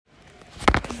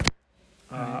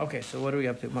Okay, so what are we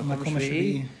up to? מקום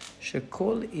השביעי.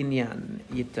 שכל עניין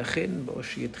ייתכן בו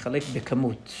שיתחלק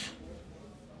בכמות,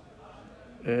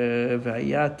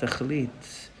 והיה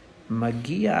תכלית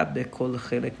מגיע בכל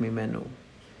חלק ממנו.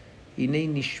 הנה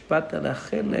נשפט על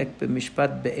החלק במשפט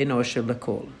בעינו של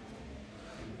הכל.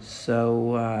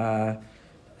 So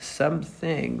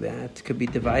something that could be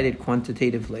divided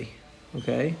quantitatively,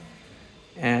 okay?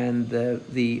 And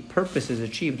the purpose is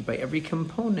achieved by every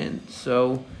component,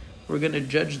 so we're going to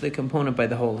judge the component by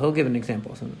the whole. He'll give an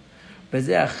example.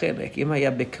 וזה החלק, אם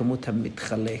היה בכמות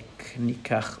המתחלק,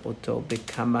 ניקח אותו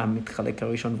בכמה המתחלק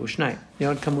הראשון והוא שניים. You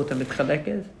know what כמות המתחלק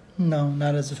is? No,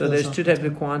 not as a So there's two types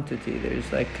of quantity.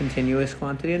 There's like continuous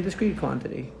quantity and discrete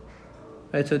quantity.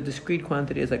 Right, so discrete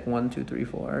quantity is like 1, 2, 3,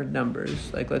 4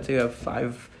 numbers. Like let's say you have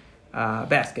 5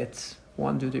 baskets.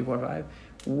 1, 2, 3, 4, 5.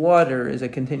 Water is a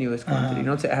continuous quantity. You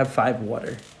don't say I have 5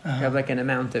 water. You have like an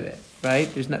amount of it,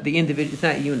 right? There's not the individual. It's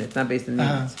not units. It's not based on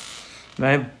units,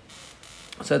 right?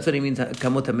 So that's what he means.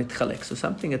 Kamut mitchalek. So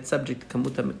something that's subject to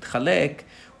kamut mitchalek,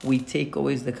 we take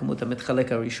always the kamut mitchalek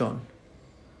harishon,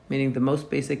 meaning the most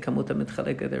basic kamut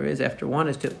mitchalek that there is after 1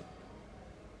 is 2.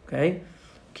 Okay,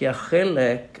 כי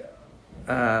החלק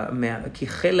כי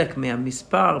חלק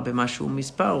מהמספר במה שהוא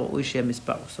מספר הוא שיהיה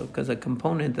מספר. So because a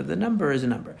component of the number is a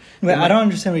number. Wait, I don't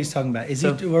understand what he's talking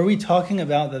about. Were we talking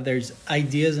about that there's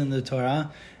ideas in the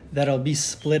Torah that'll be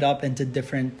split up into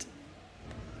different...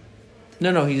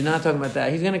 No, he's not talking about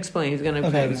that. He's going to explain. He's going to.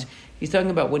 Okay. He's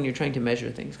talking about when you're trying to measure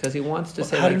things, because he wants to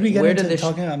say. How did we get where into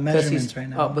talking about measurements right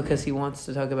now? Oh, because he wants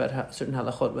to talk about certain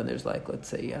halachot when there's like, let's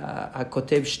say,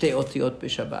 hakotev shte otiyot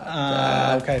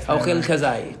b'Shabbat. Okay. Ochel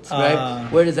kazayit,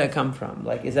 right? Where does that come from?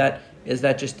 Like, is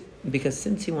that just because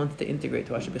since he wants to integrate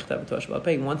Torah Shebichtav and Torah Sheba'al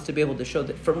Peh, he wants to be able to show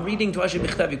that from reading Torah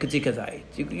Shebichtav you could see kazayit.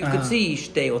 You could see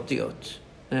shte otiyot.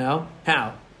 You know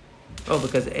how? Oh,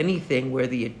 because anything where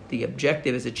the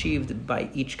objective is achieved by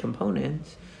each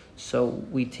component, so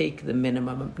we take the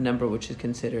minimum number, which is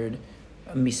considered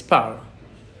a mispar.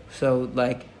 So,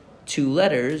 like 2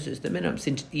 letters is the minimum,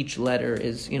 since each letter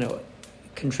is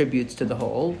contributes to the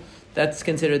whole. That's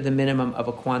considered the minimum of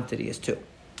a quantity is 2.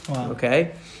 Wow.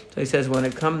 Okay, so he says when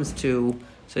it comes to.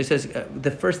 So he says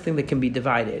the first thing that can be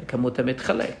divided, kamut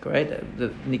mitchalek, right?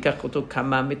 The nikach oto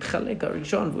kama mitchalek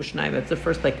harishon v'shnayim. That's the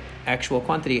first like actual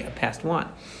quantity past 1.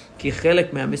 Ki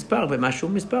chelek me'amispar v'mashu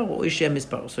mispar or ishe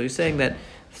mispar. So he's saying that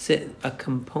a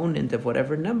component of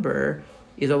whatever number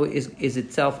is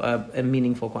itself a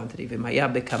meaningful quantity. V'maya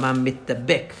bekama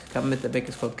mitabek. Kama mitabek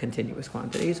is called continuous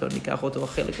quantity. So nikach oto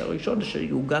chelek harishon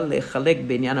sheyugal lechalek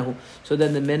b'inyan. So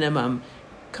then the minimum.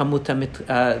 Kamuta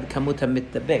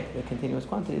mittabek, the continuous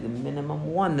quantity, the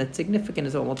minimum one that's significant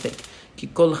is what we'll take. Ki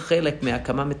kol chelek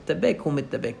me'akama mittabek hu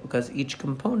mittabek, because each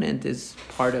component is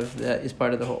part of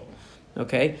the whole.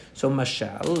 Okay, so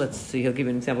mashal. Let's see. He'll give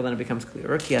you an example, then it becomes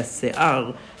clearer. Ki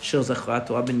hase'ar shel zachrat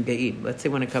Torah ben geim. Let's say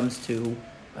when it comes to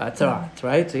tzaraat,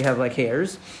 right? So you have like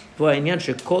hairs. והעניין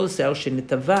שכל שיער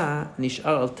שנטבע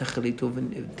נשאר על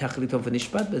תכליתו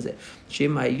ונשפט בזה.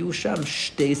 שאם היו שם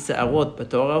 2 שערות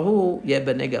בתואר ההוא, יהיה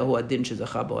בנגע ההוא הדין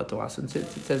שזכה בו התורה. Since it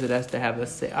says it has to have a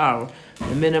שיער,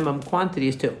 the minimum quantity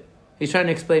is 2. He's trying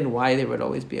to explain why there would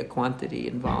always be a quantity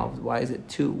involved. Why is it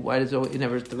 2? Why does it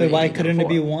never 3? Why couldn't it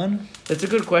be 1? That's a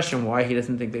good question, why he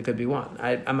doesn't think there could be 1.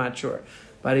 I'm not sure.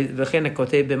 וכן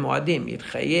הכותב במועדים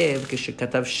יתחייב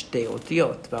כשכתב 2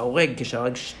 אותיות וההורג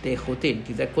כשהרג 2 חוטים,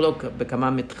 כי זה כולו בכמה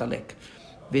מתחלק,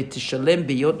 ותשלם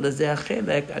ביות לזה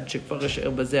החלק עד שכבר ישאר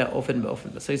בזה האופן באופן.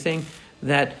 So he's saying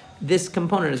that this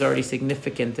component is already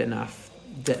significant enough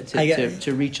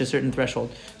to reach a certain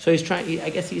threshold. So he's trying, I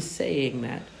guess he's saying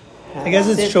that I guess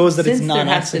it shows that it's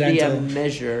non-accidental.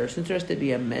 Since there has to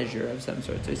be a measure of some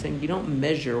sort, so he's saying you don't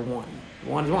measure 1.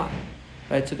 1 is 1.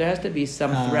 Right, so there has to be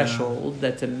some threshold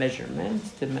that's a measurement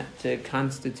to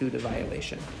constitute a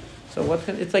violation. So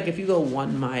it's like if you go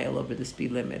 1 mile over the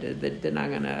speed limit, they're not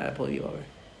going to pull you over.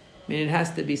 I mean, it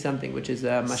has to be something which is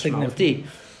mashmalti.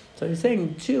 So he's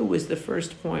saying 2 is the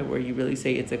first point where you really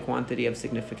say it's a quantity of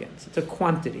significance. It's a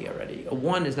quantity already. A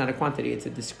 1 is not a quantity, it's a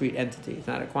discrete entity. It's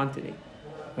not a quantity,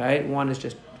 right? 1 is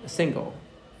just a single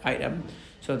item.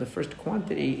 So the first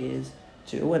quantity is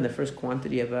 2, and the first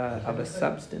quantity of a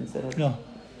substance that has... No.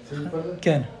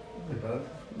 Ken.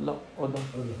 No.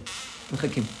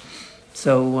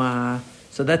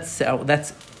 So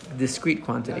that's discrete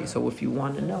quantity. So if you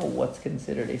want to know what's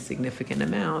considered a significant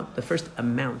amount, the first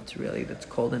amount really that's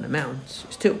called an amount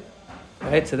is 2.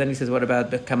 Right? So then he says, what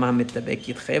about the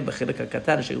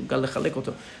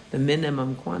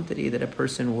minimum quantity that a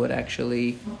person would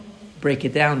actually break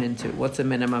it down into? What's the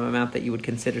minimum amount that you would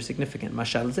consider significant?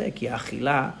 Mashal zeh ki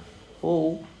achila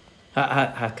hu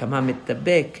hakama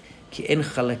mittabek כי אין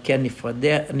חלקיה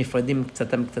נפרדים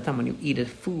קצתם קצתם. When you eat a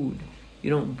food, you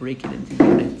don't break it into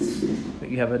units.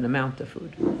 You have an amount of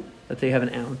food. Let's say you have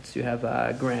an ounce, you have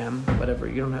a gram, whatever.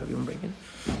 You don't break it.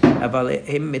 אבל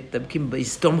הם מתדבקים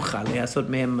בהסתומך לעשות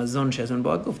מהם מזון שיזון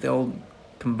בו הגוף. They all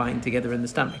combine together in the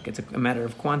stomach. It's a matter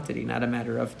of quantity, not a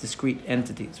matter of discrete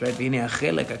entities, right? והנה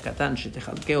החלק הקטן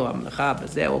שתחלקהו המלאכה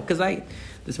בזה או כזית.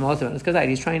 The smallest amount is כזית.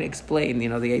 He's trying to explain,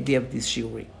 the idea of these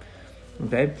shiurim.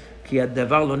 Okay? כי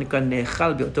הדבר לא נקרא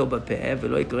נאכל באותו בפה,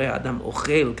 ולא יקרא האדם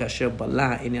אוכל כאשר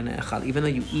בלע עניין האכל. Even though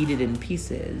you eat it in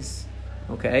pieces,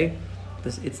 okay?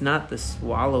 It's not the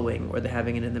swallowing or the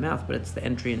having it in the mouth, but it's the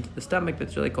entry into the stomach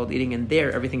that's really called eating, and there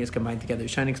everything is combined together.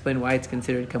 He's trying to explain why it's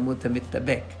considered כמות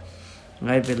המתדבק.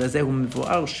 Right? ולזה הוא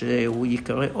מבואר שהוא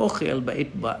יקרא אוכל בעת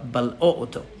בלעו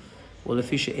אותו.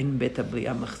 ולפי שאין בית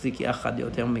הבליעה מחזיק יחד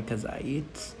יותר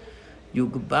מכזית,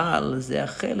 יוגבל זה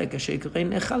החלק אשר יקרא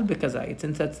נאכל בכזית,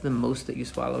 since that's the most that you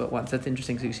swallow at once. That's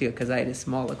interesting. So you see a kazait is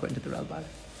small according to the Ralbag.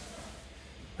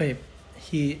 Wait,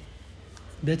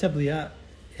 beit habliya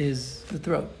is the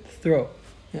throat.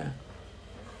 Yeah.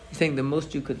 He's saying the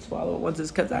most you could swallow at once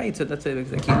is kazait, so that's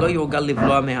it. Like, לא יורגל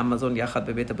לבלוע מהמזון יחד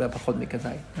בבית הבליעה פחות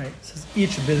מכזית. Right, so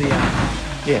each biliya.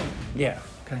 Yeah.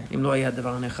 Okay. אם לא היה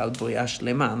דבר נאכל בריאה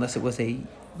שלמה, unless it was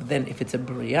then if it's a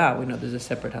bria, we know there's a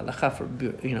separate halacha for,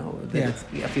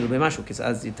 אפילו במשהו, כי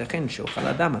אז ייתכן שאוכל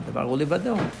אדם, הדבר הוא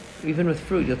לבדו. Even with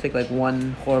fruit, you'll take like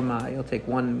one חורמה, you'll take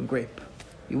one grape.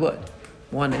 You would.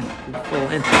 One full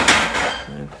entity.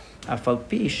 אף על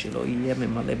פי שלא יהיה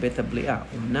ממלא בית הבליעה.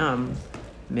 אמנם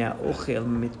מהאוכל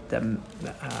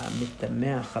מטמא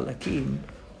החלקים,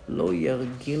 לא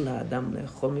ירגיל האדם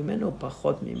לאכול ממנו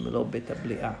פחות ממלוא בית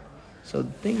הבליעה. So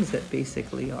things that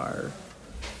basically are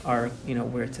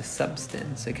where it's a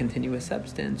substance, a continuous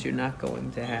substance, you're not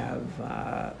going to have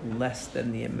less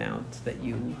than the amount that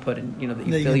you put in, that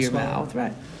you fill your mouth,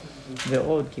 right?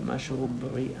 ועוד כי משהו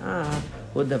בריאה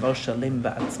הוא דבר שלם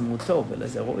בעצמותו,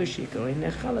 ולזה רואה שיקרא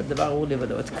נאכל, הדבר הוא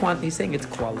לבדו. He's saying it's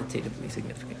qualitatively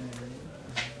significant.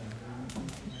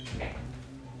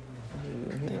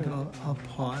 I'll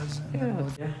pause.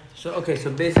 Yeah.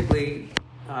 So basically,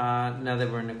 now that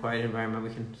we're in a quiet environment, we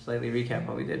can slightly recap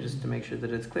what we did just to make sure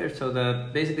that it's clear. So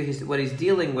what he's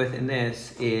dealing with in this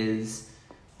is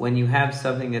when you have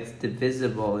something that's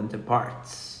divisible into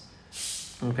parts.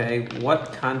 Okay, what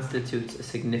constitutes a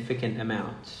significant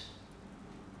amount?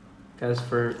 Because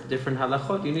for different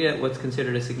halachot, you need what's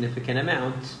considered a significant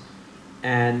amount,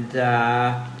 and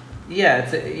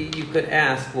you could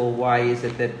ask, well, why is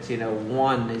it that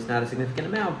one is not a significant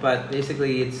amount? But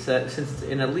basically, it's since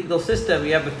in a legal system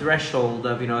you have a threshold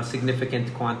of a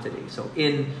significant quantity. So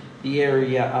in the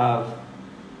area of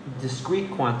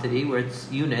discrete quantity, where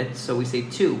it's units, so we say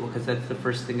 2 because that's the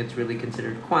first thing that's really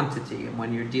considered quantity. And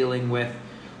when you're dealing with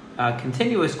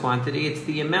continuous quantity, it's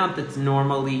the amount that's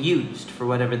normally used for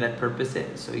whatever that purpose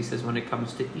is. So he says when it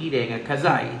comes to eating a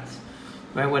kazait,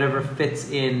 right, whatever fits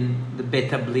in the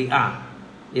beit habliya,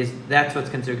 that's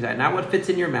what's considered kazait. Not what fits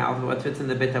in your mouth, but what fits in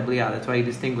the beit habliya. That's why he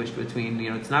distinguished between,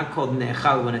 it's not called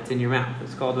ne'echal when it's in your mouth.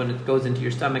 It's called when it goes into your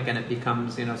stomach and it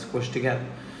becomes, squished together.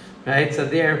 Right? So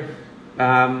there,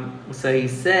 so he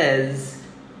says,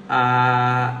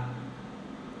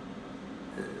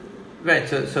 right,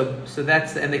 so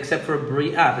that's, and except for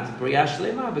bria, if it's bria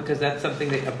shlema, because that's something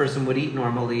that a person would eat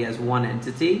normally as one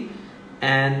entity,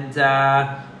 and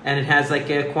it has like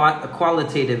a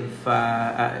qualitative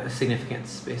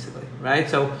significance, basically, right?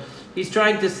 So he's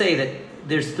trying to say that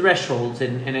there's thresholds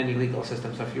in any legal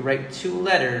system. So if you write 2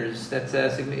 letters, that's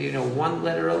one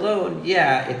letter alone.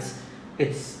 Yeah,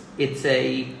 it's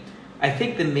a. I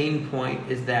think the main point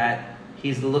is that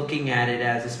he's looking at it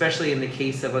as, especially in the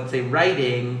case of, let's say,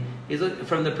 writing, he's looking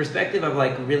from the perspective of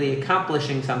like really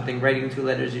accomplishing something. Writing 2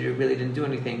 letters, you really didn't do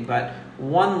anything, but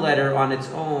one letter on its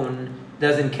own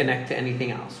doesn't connect to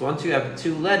anything else. Once you have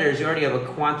 2 letters, you already have a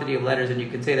quantity of letters, and you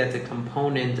can say that's a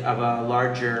component of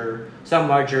some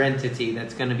larger entity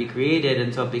that's going to be created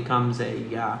until it becomes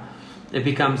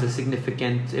a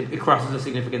significant, it crosses a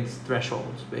significant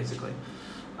threshold, basically.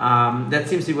 That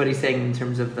seems to be what he's saying in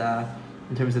terms of the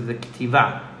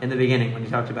ketiva in the beginning when he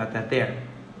talked about that there.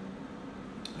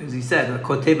 As he said,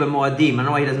 koteba moadim. I don't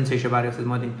know why he doesn't say Shabbat, he says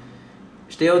moadim.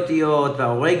 Shtei otiyot,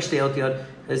 va'oreg shtei otiyot.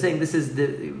 They're saying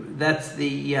that's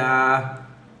the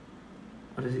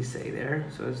what does he say there?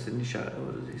 So it's in Nishara.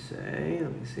 What does he say?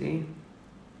 Let me see.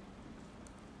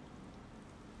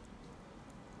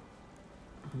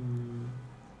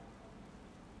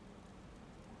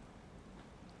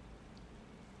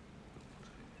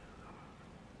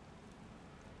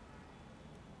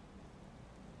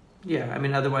 Yeah, I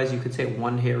mean, otherwise you could say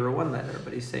one hair or one letter,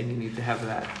 but he's saying you need to have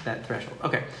that threshold.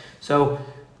 Okay, so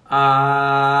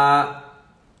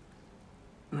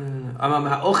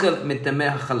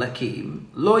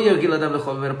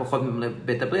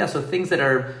so things that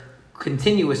are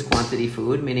continuous quantity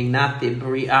food, meaning not the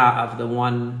bria of the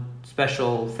one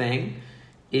special thing,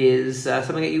 is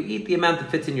something that you eat the amount that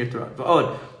fits in your throat.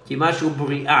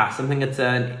 Something that's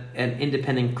an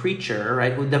independent creature,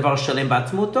 right? So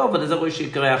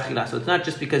it's not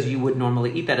just because you would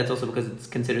normally eat that, it's also because it's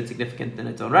considered significant in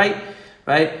its own right?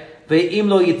 You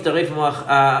don't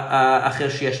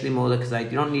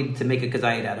need to make a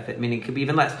kazayit out of it, meaning it could be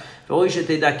even less. Lo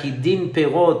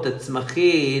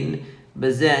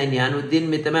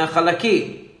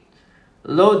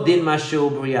din mashu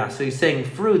bria. So he's saying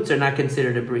fruits are not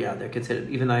considered a bria. They're considered,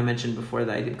 even though I mentioned before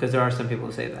that, because there are some people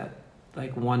who say that,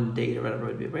 like one date or whatever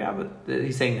would be a bria, but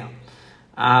he's saying no.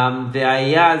 Because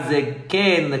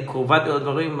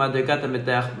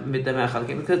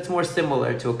it's more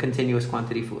similar to a continuous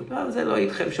quantity food. So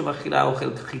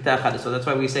that's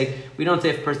why we say, we don't say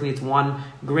if a person eats 1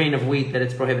 grain of wheat that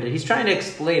it's prohibited. He's trying to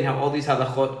explain how all these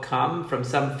halachot come from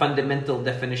some fundamental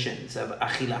definitions of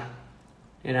achila.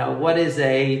 What is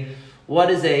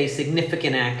a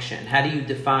significant action? How do you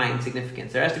define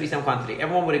significance? There has to be some quantity.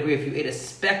 Everyone would agree if you ate a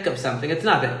speck of something, it's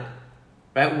nothing.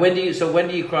 Right? When do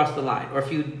you cross the line? Or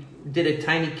if you did a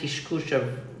tiny kishkush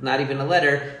of not even a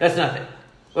letter, that's nothing.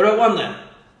 What about 1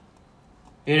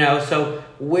 letter? So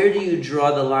where do you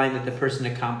draw the line that the person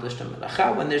accomplished a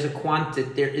melacha? When there's a quantity,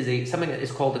 there is something that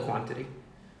is called a quantity,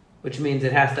 which means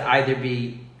it has to either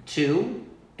be 2,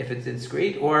 if it's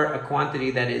discrete, or a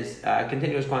quantity that is a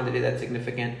continuous quantity that's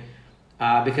significant,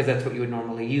 because that's what you would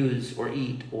normally use or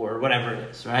eat or whatever it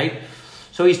is, right?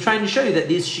 So he's trying to show you that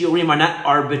these shiurim are not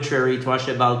arbitrary Torah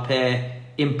Sheba'al Peh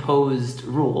imposed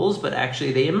rules, but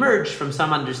actually they emerge from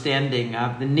some understanding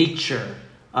of the nature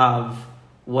of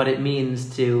what it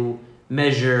means to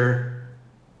measure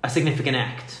a significant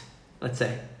act, let's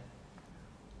say.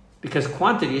 Because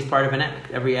quantity is part of an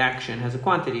act. Every action has a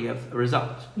quantity of a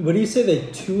result. When you say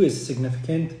that 2 is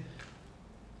significant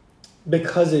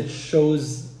because it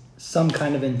shows some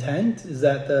kind of intent, is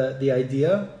that the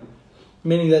idea?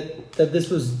 Meaning that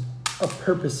this was a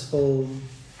purposeful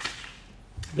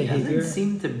behavior? It doesn't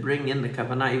seem to bring in the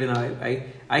kavanah, even though I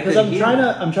could hear.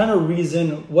 Because I'm trying to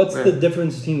reason what's the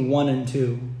difference between 1 and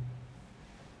 2.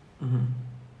 Mm-hmm.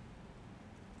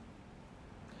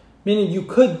 Meaning you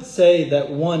could say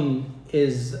that 1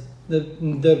 is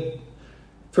the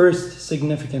first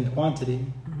significant quantity.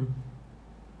 Mm-hmm.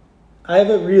 I have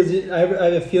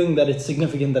a feeling that it's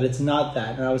significant that it's not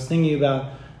that. And I was thinking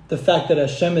about the fact that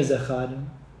Hashem is echad.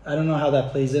 I don't know how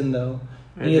that plays in though.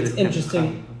 I think it's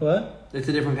interesting. What? It's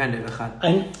a different kind of echad.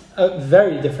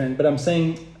 Very different. But I'm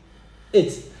saying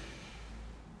it's...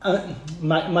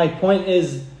 my point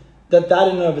is that in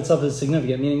and of itself is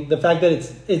significant. Meaning the fact that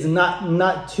it's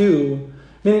not 2.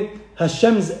 Meaning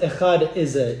Hashem's echad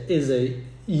is a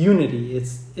unity.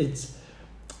 It's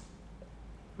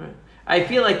right. I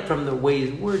feel like from the way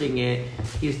he's wording it,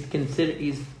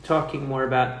 he's talking more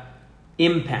about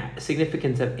impact,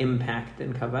 significance of impact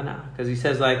and kavanah, because he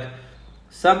says like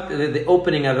the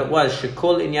opening of it was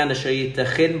shekol inyan asher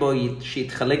yitachin bo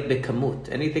shitchalek bekamut,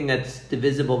 anything that's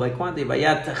divisible by quantity,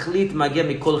 vayat tachlit magia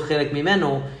mikol chelek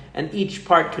mimenu, and each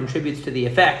part contributes to the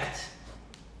effect,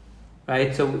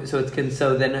 right? So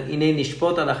then inay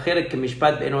nishpot al acherek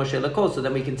kemishpat be'eno shel hakol, so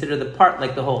then we consider the part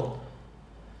like the whole.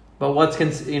 But what's but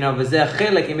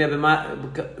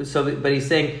he's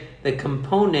saying the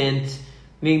component.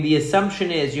 Meaning the assumption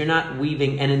is you're not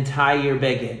weaving an entire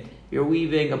beged. You're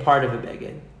weaving a part of a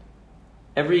beged.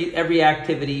 Every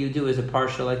activity you do is a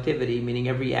partial activity, meaning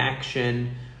every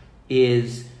action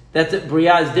is...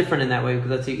 Bria is different in that way, because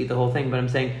let's say you eat the whole thing, but I'm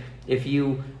saying if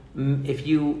you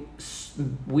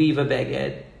weave a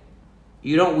beged,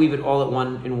 you don't weave it all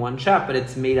in one shot, but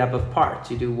it's made up of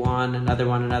parts. You do one,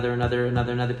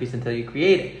 another piece until you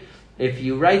create it. If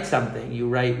you write something, you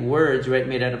write words,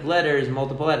 made out of letters,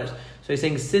 multiple letters. So he's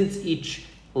saying since each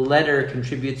letter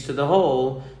contributes to the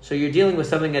whole, so you're dealing with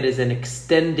something that is an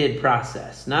extended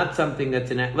process, not something that's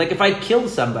like if I kill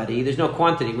somebody, there's no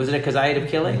quantity. Was it a kazayit of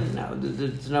killing? No,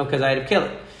 there's no kazayit of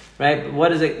killing, right? But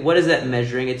what is that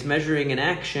measuring? It's measuring an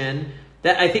action.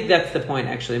 That I think that's the point.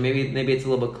 Actually, maybe it's a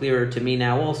little bit clearer to me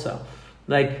now. Also,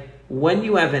 like when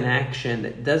you have an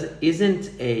action that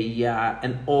isn't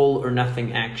an all or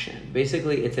nothing action.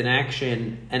 Basically, it's an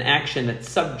action that's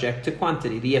subject to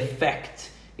quantity. The effect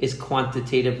is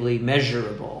quantitatively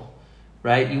measurable,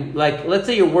 right? Let's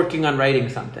say you're working on writing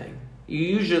something. you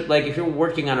usually, like if you're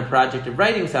working on a project of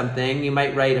writing something, you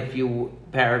might write a few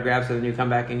paragraphs and then you come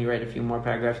back and you write a few more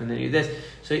paragraphs and then you do this.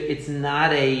 So it's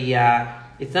not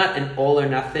an all or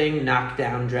nothing, knock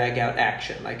down, drag out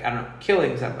action. Like, I don't know,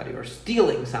 killing somebody or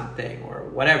stealing something or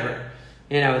whatever.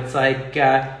 It's like,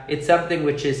 it's something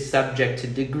which is subject to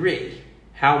degree.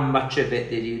 How much of it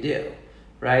did you do?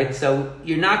 Right? So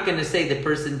you're not going to say the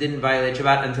person didn't violate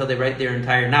Shabbat until they write their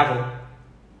entire novel,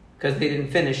 because they didn't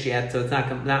finish yet, so it's not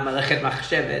Malechet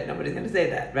Machshevet. Nobody's going to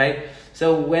say that, right?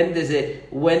 So when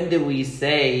do we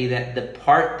say that the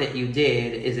part that you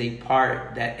did is a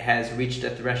part that has reached a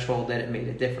threshold that it made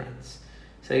a difference?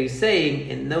 So he's saying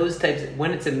in those types,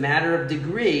 when it's a matter of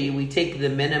degree, we take the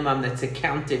minimum that's a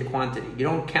counted quantity. You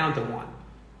don't count a 1,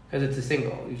 because it's a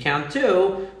single. You count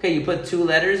 2, okay, you put 2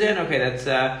 letters in, okay, that's,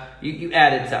 you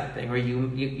added something, or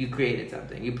you created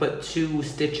something. You put 2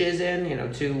 stitches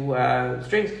in, 2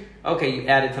 strings, okay, you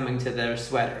added something to their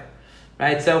sweater,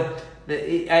 right? So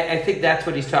I think that's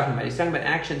what he's talking about. He's talking about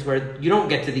actions where you don't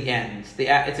get to the end.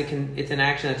 It's an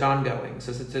action that's ongoing.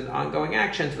 So since it's an ongoing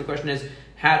action, so the question is,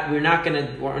 we're not going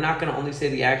to only say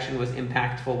the action was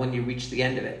impactful when you reach the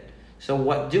end of it. So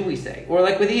what do we say? Or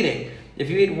like with eating, if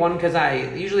you eat 1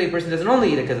 kazai, usually a person doesn't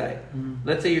only eat a kazai.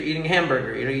 Let's say you're eating a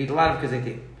hamburger, you eat a lot of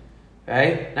kazaitim.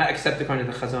 Right? Not except according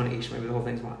to the Chazon Ish, maybe the whole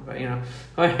thing's one, but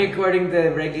according to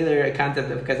the regular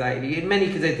concept of kazait, you eat many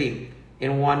kazaitim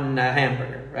in 1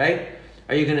 hamburger, right?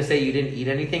 Are you going to say you didn't eat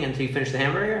anything until you finish the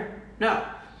hamburger? No.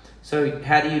 So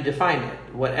how do you define it?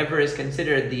 Whatever is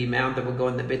considered the amount that will go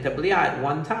in the Beit HaBliah at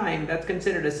one time, that's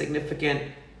considered a significant,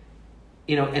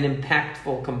 an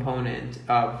impactful component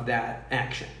of that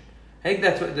action. I think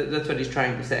that's what he's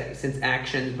trying to say. Since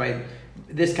actions, by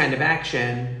this kind of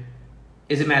action,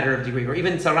 is a matter of degree, or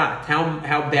even tzarat.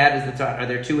 How bad is the tzarat? Are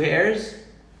there 2 hairs?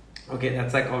 Okay,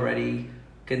 that's like already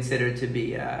considered to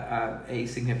be a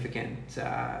significant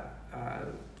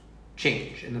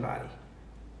change in the body,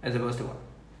 as opposed to 1.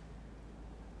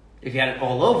 If you had it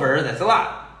all over, that's a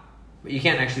lot, but you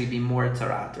can't actually be more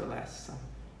tzarat or less. So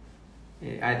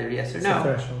either yes or no. It's a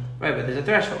threshold. Right, but there's a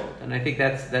threshold, and I think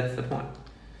that's the point.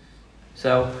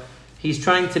 So he's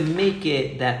trying to make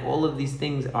it that all of these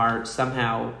things are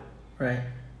somehow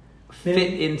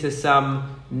fit into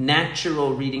some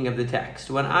natural reading of the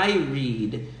text. When I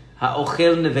read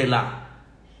Ha'ochel nevela,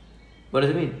 what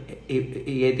does it mean?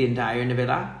 He ate the entire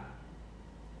nevela?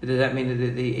 Does that mean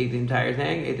that he ate the entire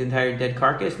thing? Ate the entire dead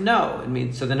carcass? No. It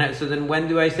means so then when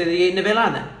do I say that he ate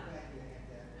nevela then?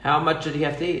 How much did he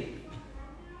have to eat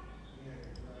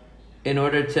in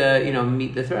order to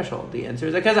meet the threshold? The answer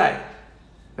is a kazai,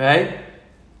 right?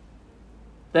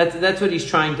 That's what he's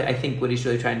trying to. I think what he's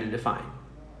really trying to define,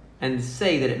 and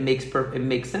say that it makes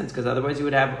sense, because otherwise you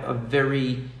would have a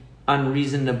very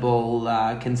unreasonable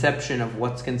conception of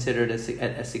what's considered a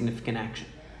significant action,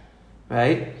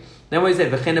 right? Then what he said,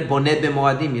 "V'chene boneh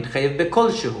b'moadim yitchayev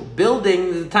b'kol shehu." Building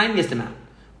is the tiniest amount.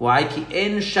 Why? Ki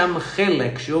en sham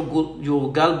chelek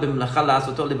yurgal b'mlacha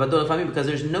la'asoto levado lefamim, because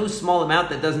there's no small amount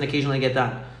that doesn't occasionally get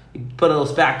done. You put a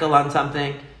little spackle on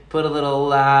something, put a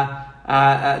little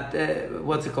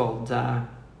what's it called?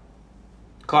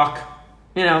 Caulk.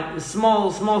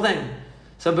 Small thing.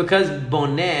 So because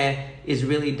boneh is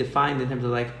really defined in terms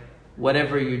of like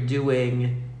whatever you're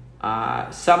doing,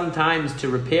 sometimes to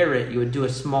repair it, you would do a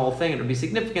small thing. It would be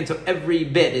significant. So every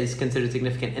bit is considered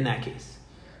significant in that case.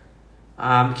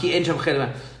 And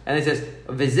it says,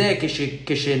 that's exactly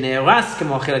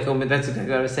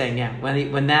what I was saying, yeah.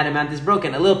 When that amount is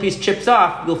broken, a little piece chips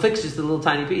off, you'll fix just a little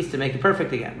tiny piece to make it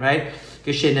perfect again, right?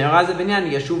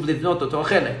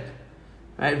 Right?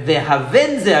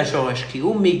 והבן זה השורש, כי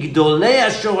הוא מגדולי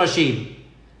השורשים,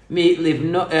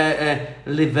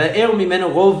 לבאר ממנו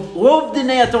רוב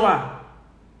דיני התורה.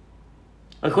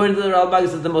 According to the Ralbag,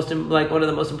 this is one of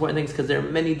the most important things, because there are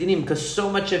many dinim, because so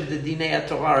much of the dinei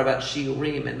Torah are about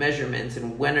shiurim and measurements,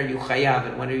 and when are you chayav,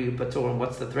 and when are you patur, and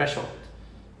what's the threshold,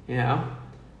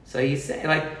 So he's saying,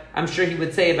 I'm sure he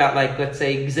would say about, let's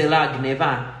say, gzela,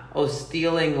 gneva,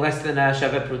 stealing less than a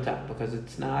shavet pruta, because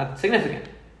it's not significant.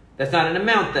 That's not an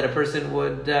amount that a person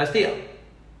would steal.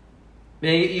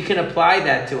 You can apply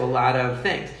that to a lot of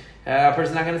things. A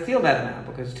person's not going to steal that amount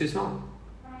because it's too small.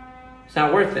 It's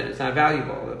not worth it. It's not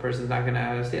valuable. The person's not going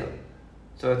to steal it.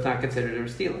 So it's not considered a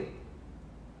stealing.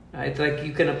 It's like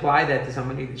you can apply that to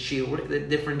somebody, the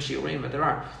different shiurim that there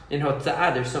are. In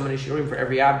Hotza'ah, there's so many shiurim for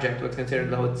every object, what's considered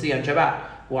the Hotzi on Shabbat.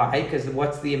 Why? Because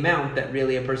what's the amount that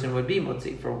really a person would be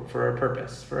Motzi for a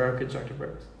purpose, for a constructive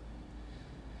purpose.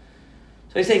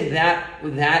 So he's saying that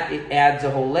it adds a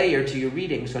whole layer to your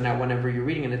reading. So now whenever you're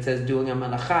reading and it says doing a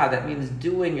malacha, that means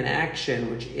doing an action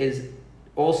which is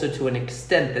also to an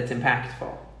extent that's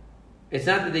impactful. It's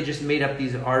not that they just made up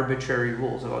these arbitrary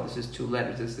rules of, oh, this is 2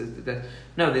 letters, this is that.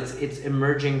 No, it's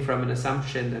emerging from an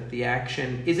assumption that the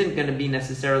action isn't going to be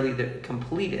necessarily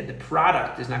completed. The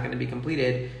product is not going to be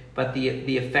completed, but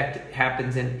the effect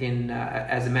happens in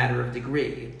as a matter of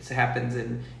degree. It happens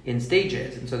in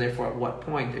stages, and so therefore, at what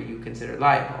point are you considered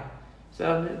liable?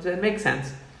 So it makes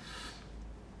sense.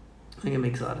 I think it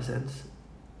makes a lot of sense.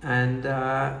 And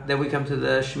then we come to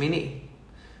the Shmini.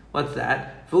 What's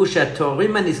that?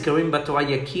 שהתוארים הנזכרים בתורה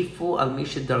יקיפו על מי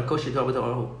שדרכו שתואר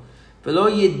בתורה הוא. ולא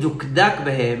ידוקדק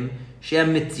בהם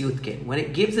שהמציאות כן. When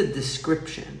it gives a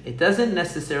description, it doesn't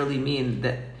necessarily mean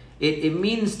that it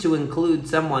means to include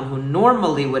someone who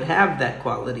normally would have that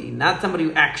quality, not somebody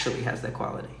who actually has that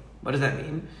quality. What does that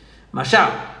mean? משל,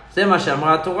 זה מה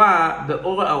שאמרה התורה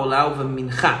באור העולה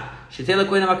ובמנחה. שתהיה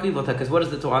לכהן המקריב אותה. Because what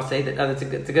does the Torah say?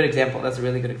 It's a good example. That's a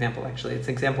really good example, actually. It's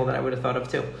an example that I would have thought of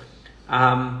too.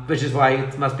 Which is why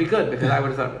it must be good, because I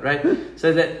would have thought of it, right?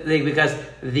 So that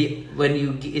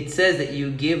it says that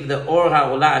you give the or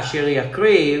ha'olah asher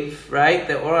yakriv, right?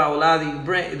 The or ha'olah that you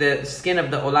bring, the skin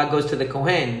of the olah goes to the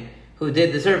kohen who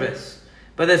did the service,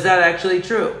 but that's not actually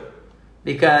true,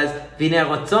 because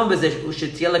whoever's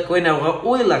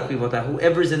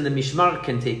in the mishmar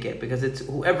can take it, because it's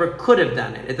whoever could have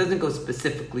done it. It doesn't go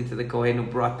specifically to the kohen who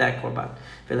brought that korban.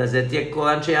 In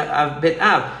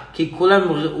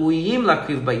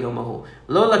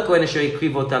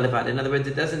other words,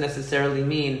 it doesn't necessarily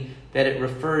mean that it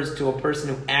refers to a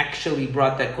person who actually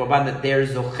brought that korban, that they're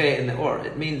zocheh in the or.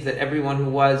 It means that everyone who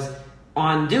was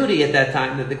on duty at that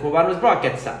time that the korban was brought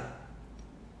gets done.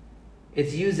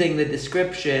 It's using the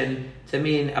description to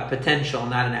mean a potential,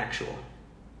 not an actual.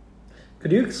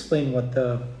 Could you explain what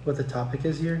the topic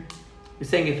is here? You're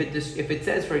saying if it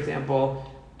says, for example,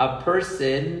 a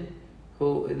person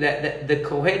who that the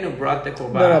kohen who brought the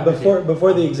korban. No,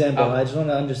 before the example, I just want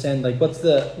to understand, like, what's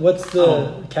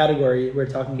the category we're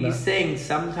talking about? He's saying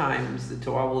sometimes the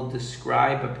Torah will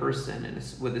describe a person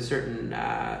with a certain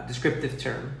descriptive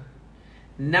term,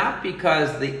 not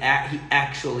because he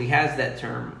actually has that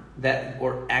term. That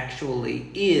or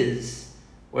actually is,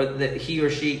 or that he or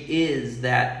she is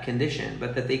that condition,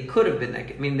 but that they could have been that.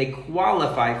 I mean, they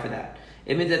qualify for that.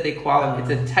 It means that they qualify.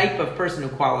 It's a type of person who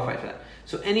qualifies for that.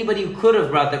 So anybody who could have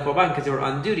brought the korban because they were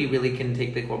on duty really can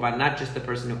take the korban, not just the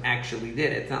person who actually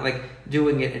did it. It's not like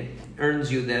doing it earns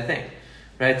you the thing,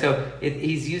 right? So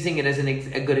he's using it as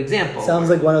a good example. Sounds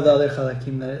like one of the other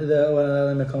chalakim, one of the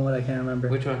other mekomot, I can't remember.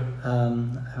 Which one?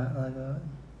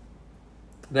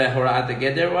 The Hora'at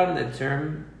Geder one,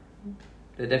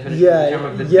 the definition of the term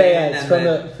of the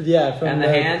pen and the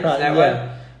hands, that one.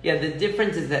 Yeah, the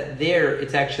difference is that there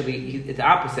it's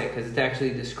opposite, because it's actually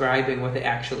describing what they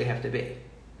actually have to be.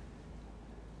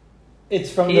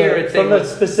 It's from the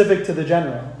specific to the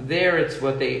general. There it's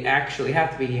what they actually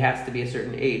have to be. He has to be a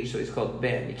certain age, so he's called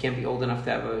Ben. He can't be old enough to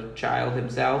have a child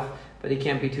himself, but he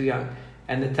can't be too young.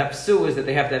 And the tafsu is that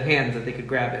they have to have hands that they could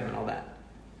grab him and all that.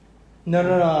 No, I'm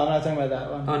not talking about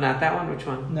that one. Oh, not that one? Which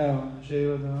one? No.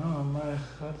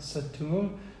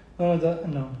 No,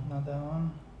 not that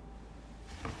one.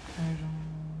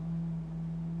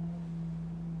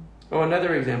 Oh,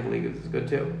 another example he gives is good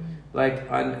too.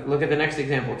 Look at the next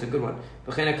example, it's a good one.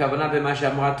 What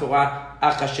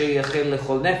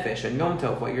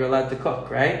you're allowed to cook,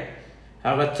 right?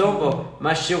 Right? It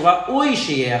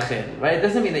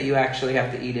doesn't mean that you actually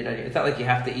have to eat it. It's not like you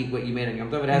have to eat what you made on Yom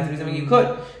Tov. It has to be something you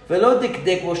could. It's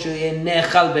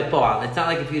not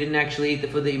like if you didn't actually eat the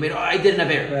food that you made, I didn't have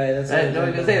air. Right, that's right?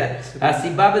 Nobody can say that.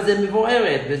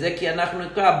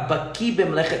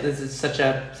 This is such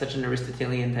an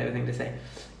Aristotelian type of thing to say.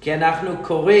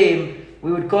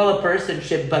 We would call a person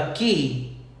shebaki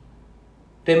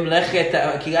כי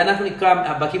אנחנו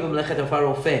נקרא בקי במלאכת הרפואה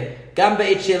רופא, גם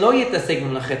בעת שלא יתעסק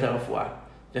במלאכת הרפואה.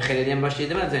 We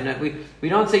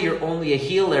don't say you're only a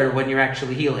healer when you're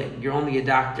actually healing. You're only a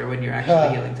doctor when you're actually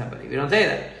healing somebody. We don't say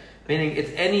that. Meaning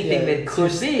it's anything that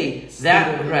could be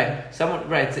that, right? Someone,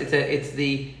 right?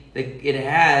 It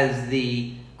has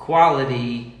the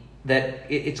quality that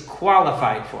it's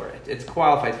qualified for it. It's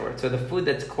qualified for it. So the food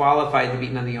that's qualified to be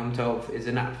eaten on the Yom Tov is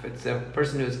enough. It's a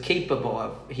person who is capable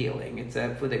of healing. It's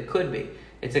a food that could be.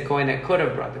 It's a kohen that could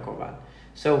have brought the korban.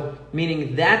 So,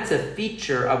 meaning that's a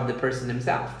feature of the person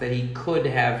himself, that he could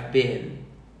have been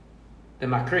the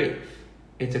makriv.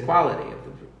 It's a quality of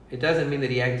the food. It doesn't mean that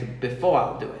he had to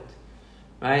before do it.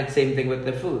 Right? Same thing with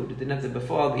the food. It didn't have to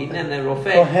before eaten, and the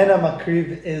rofeh. Kohen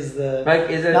makriv is the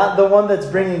not the one that's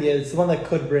bringing it. It's the one that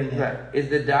could bring it. Right? Is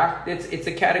the It's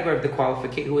a category of the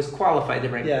qualification who is qualified to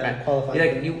bring it. Yeah, right? qualified.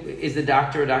 Is the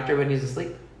doctor a doctor when he's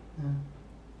asleep?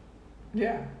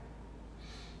 Yeah.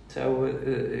 So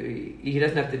he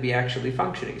doesn't have to be actually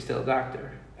functioning; he's still a doctor,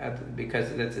 because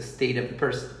that's a state of the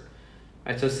person.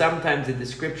 Right? So sometimes a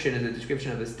description is a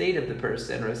description of the state of the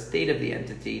person or a state of the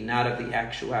entity, not of the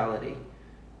actuality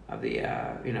of the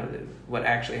what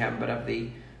actually happened, but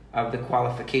of the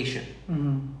qualification.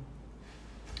 Mm-hmm.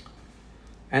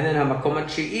 And then המקום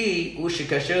התשיעי הוא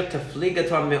שכאשר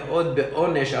תפליגתו מאוד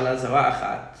בעונש על אזהרה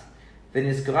אחת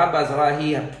ונזכרה באזהרה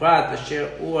היא הפרט אשר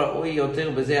הוא ראוי יותר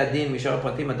בזה הדין משאר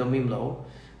הפרטים הדומים לו,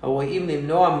 הרואים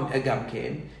למנוע גם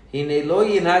כן, הנה לא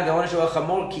ינהג העונש הוא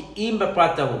החמור כי אם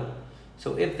בפרט ההוא.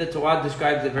 So if the Torah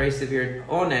describes a very severe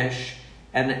onesh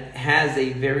and has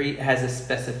a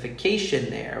specification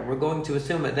there, we're going to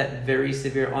assume that very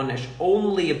severe onesh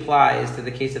only applies to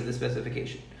the case of the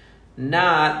specification,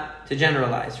 not to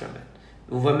generalize from it.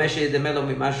 Or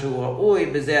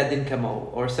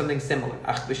something similar. In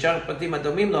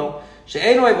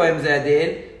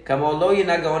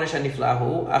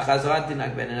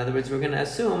other words, we're going to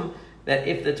assume that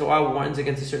if the Torah warns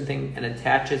against a certain thing and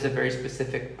attaches a very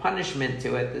specific punishment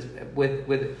to it,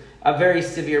 with a very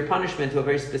severe punishment to a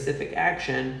very specific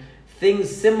action, things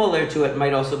similar to it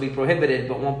might also be prohibited,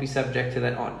 but won't be subject to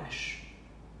that onesh.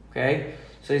 Okay?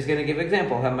 So he's going to give an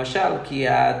example. Hamashal ki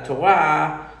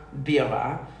Torah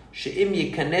bi'ara she'im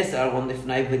yikanes aron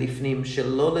lifnai v'lifnim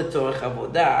shelo letorech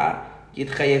avoda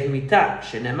yitchayev mita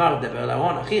shenemar daber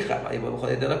לארון אחיך ויבוא בכל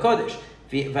עת אל הקודש.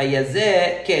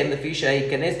 ויזה, כן, לפי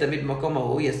שיכנס תמיד במקום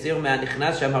ההוא, יסיר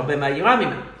מהנכנס שם הרבה מהירה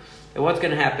ממנו. And what's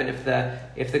going to happen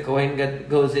if the Kohen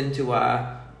goes into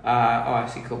I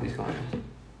see Kobe's calling.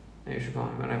 Maybe you should call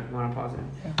him. I want to pause it.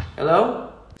 Yeah. Hello?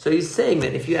 So he's saying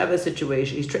that if you have a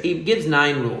situation, he gives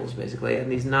 9 rules, basically,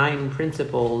 and these 9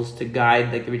 principles to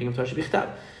guide like the reading of Torah Shebichtav.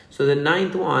 So the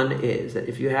 9th one is that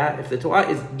if the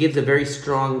Torah gives a very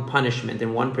strong punishment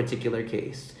in one particular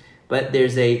case, but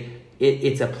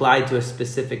it's applied to a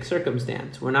specific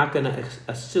circumstance, we're not going to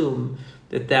assume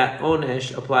that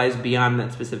onesh applies beyond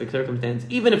that specific circumstance,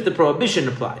 even if the prohibition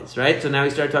applies, right? So now we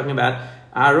start talking about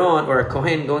Aaron or a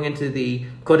Kohen going into the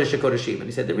Kodesh HaKodeshim. And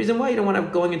he said the reason why you don't want to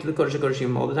going into the Kodesh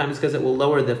HaKodeshim all the time is because it will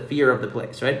lower the fear of the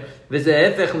place, right? It's the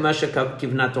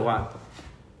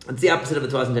opposite of the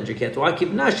Torah's intention. כי התורה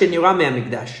כיוונה שנראה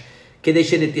מהמקדש, כדי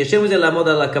שנתיישב בזה לעמוד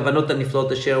על הכוונות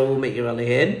הנפלאות אשר הוא מאיר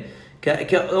עליהן.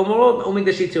 Because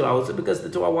the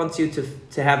Torah wants you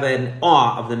to have an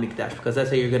awe of the Mikdash, because that's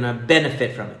how you're going to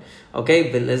benefit from it.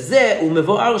 Okay? So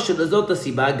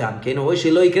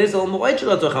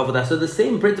the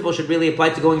same principle should really apply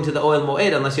to going into the Ohel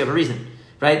Moed unless you have a reason.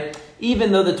 Right?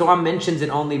 Even though the Torah mentions it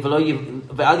only, it's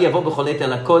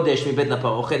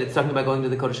talking about going to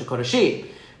the Kodesh HaKodeshim.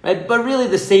 Right? But really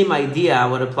the same idea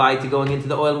would apply to going into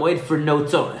the Ohel Moed for no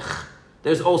tzorech.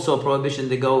 There's also a prohibition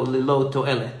to go lilo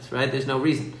to'elet, right? There's no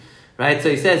reason, right? So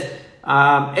he says,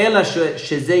 "Ela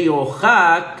shezeh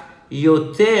yochak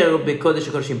yoter bekodesh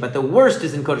hakodeshim." But the worst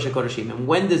is in kodesh hakodeshim. And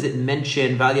when does it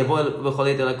mention val yavo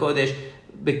v'cholet el hakodesh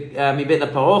mibet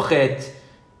laparochet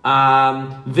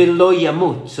v'lo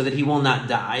yamut, so that he will not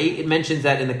die? It mentions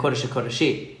that in the kodesh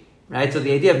hakodeshim. Right, so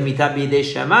the idea of mita b'idei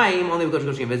shamayim only because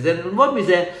kodesh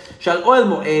shal oil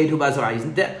moed hu b'azara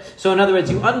isn't there. So in other words,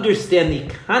 you understand the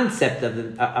concept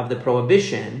of the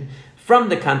prohibition. From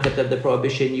the concept of the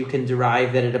prohibition, you can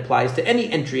derive that it applies to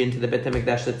any entry into the Beit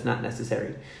HaMikdash that's not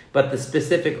necessary. But the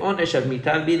specific onesh of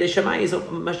mitav b'idei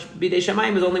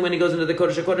shamayim is only when he goes into the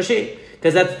Kodesh HaKodeshim,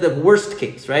 because that's the worst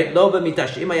case, right? Lo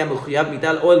b'mitash im haya mechuyav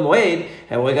mital oil moed,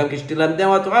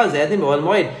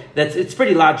 it's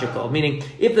pretty logical. Meaning,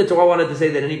 if the Torah wanted to say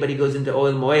that anybody goes into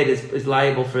oil moed is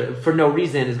liable for no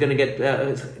reason, is going to get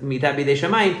mitav b'idei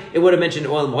shamayim, it would have mentioned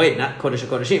oil moed, not Kodesh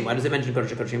HaKodeshim. Why does it mention Kodesh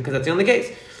HaKodeshim? Because that's the only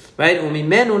case. Right?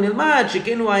 וממנו נלמד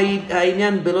שכנו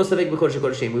העניין בלא ספק בקודש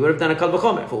הקודשים. We would have done a קל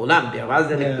וחומר. ואולם, ואז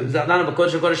זה לנו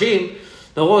בקודש הקודשים,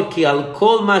 להראות כי על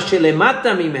כל מה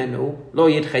שלמטה ממנו לא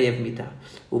יתחייב מיתה.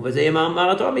 ובזה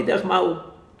אמר התורה מדרך מהו.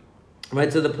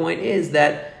 Right? So the point is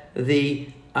that the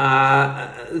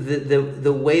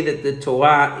way that the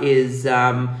Torah is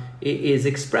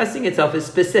expressing itself is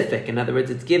specific. In other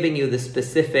words, it's giving you the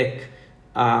specific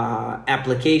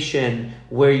application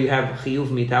where you have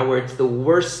chiyuv mita, where it's the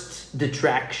worst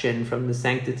detraction from the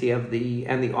sanctity of the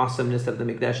awesomeness of the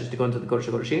Mikdash is to go into the Kodesh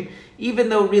HaKodeshim, even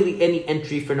though really any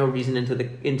entry for no reason into the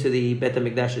Beit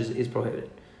HaMikdash is prohibited.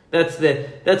 That's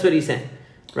what he's saying,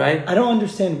 right? I don't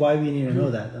understand why we need to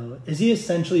know that though. Is he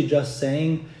essentially just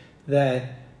saying that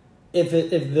if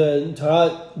the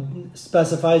Torah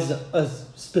specifies a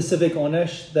specific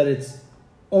onesh, that it's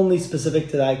only specific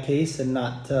to that case and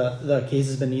not to the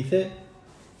cases beneath it?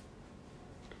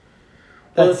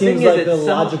 That seems like the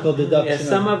logical deduction.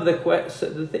 Yeah, so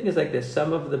the thing is like this.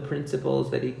 Some of the principles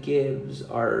that he gives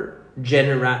are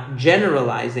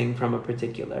generalizing from a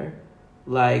particular,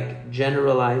 like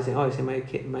generalizing. Oh, I say my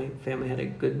family had a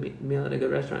good meal at a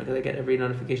good restaurant because I get every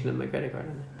notification of my credit card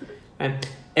on it.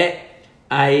 Right?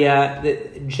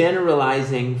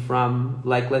 Generalizing from,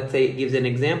 like, let's say it gives an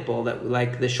example that,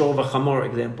 like the shor v'chamor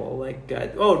example, like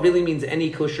it really means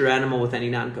any kosher animal with any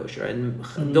non-kosher, and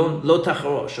don't lo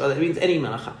tacharosh, or that means any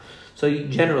melacha. So you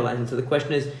generalize, and so the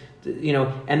question is,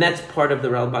 and that's part of the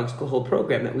Ralbag's whole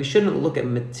program, that we shouldn't look at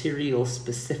material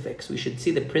specifics. We should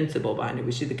see the principle behind it.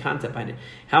 We see the concept behind it.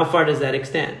 How far does that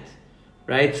extend?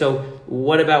 Right? So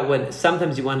what about when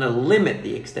sometimes you want to limit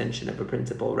the extension of a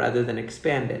principle rather than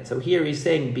expand it? So here he's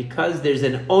saying because there's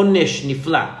an onish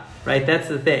nifla, right? That's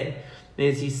the thing.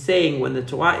 And he's saying when the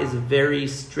Torah is very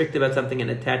strict about something and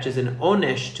attaches an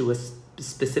onish to a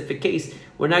specific case,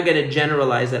 we're not going to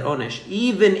generalize that onish.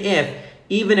 Even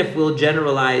if we'll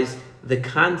generalize the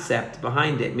concept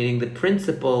behind it, meaning the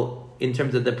principle in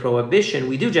terms of the prohibition,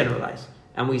 we do generalize.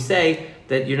 And we say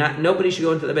that nobody should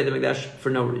go into the Beit HaMikdash for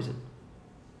no reason.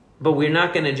 But we're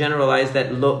not going to generalize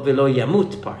that velo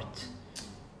yamut part,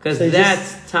 because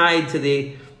that's tied to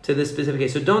the specific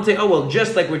case. So don't say, oh well,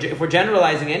 just like if we're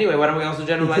generalizing anyway, why don't we also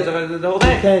generalize the whole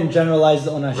thing? You can generalize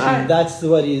the onashim. Right. That's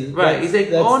what he's right. He's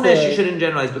saying onesh you shouldn't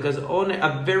generalize, because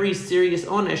a very serious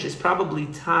onesh is probably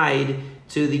tied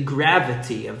to the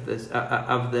gravity of this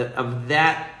of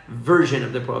that version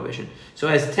of the prohibition. So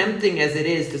as tempting as it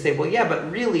is to say, well, yeah,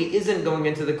 but really isn't going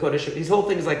into the Kodesh. His whole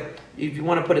thing is like, if you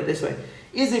want to put it this way,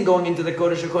 isn't going into the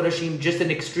Kodesh HaKodeshim just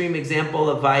an extreme example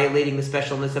of violating the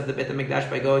specialness of the Beit HaMikdash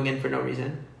by going in for no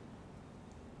reason?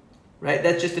 Right?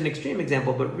 That's just an extreme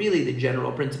example, but really the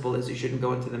general principle is you shouldn't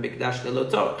go into the Mikdash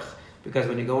lelo tzorich, because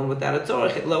when you go in without a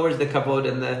tzorich, it lowers the kavod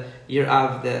and the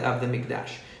yirah of the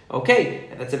Mikdash. Okay,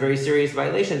 that's a very serious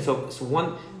violation. So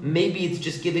one, maybe it's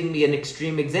just giving me an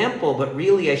extreme example, but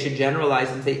really I should generalize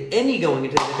and say any going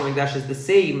into the Beit HaMikdash is the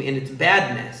same in its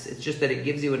badness. It's just that it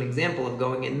gives you an example of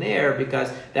going in there because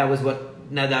that was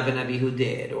what Nadav and Abihu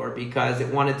did, or because it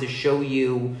wanted to show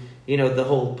you, the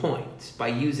whole point by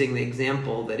using the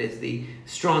example that is the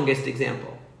strongest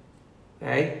example.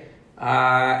 Okay?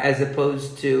 As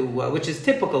opposed to, which is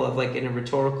typical of like in a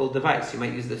rhetorical device. You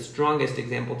might use the strongest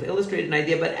example to illustrate an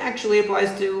idea, but actually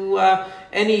applies to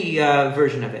any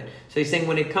version of it. So he's saying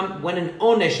when an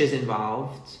onesh is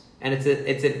involved, and it's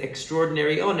an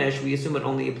extraordinary onesh, we assume it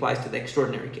only applies to the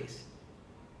extraordinary case.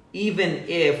 Even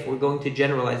if we're going to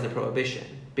generalize the prohibition,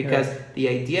 because the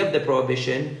idea of the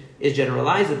prohibition is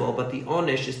generalizable, but the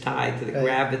onesh is tied to the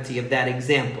gravity of that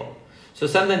example. So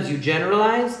sometimes you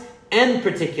generalize and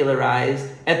particularize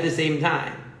at the same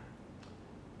time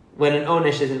when an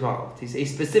onesh is involved. He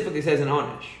specifically says an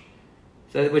onesh,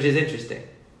 which is interesting.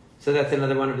 So that's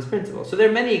another one of his principles. So there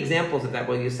are many examples of that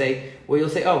where you'll say,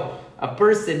 oh, a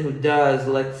person who does,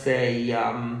 let's say,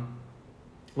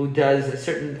 who does a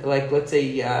certain, like let's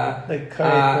say,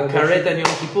 karet on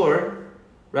Yom Kippur,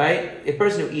 right? A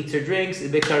person who eats or drinks is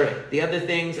bekaret. The other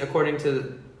things, according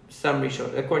to some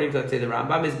Rishon, according to, let's say, the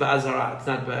Rambam, is ba'azara. It's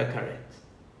not ba'karet.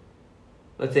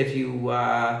 Let's say if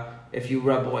you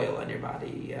rub oil on your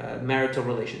body, marital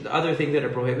relations. The other things that are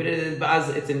prohibited is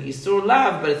it's an isur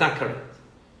lav, but it's not correct.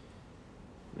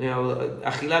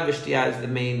 Achila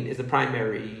v'shtiyah is the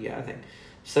primary thing.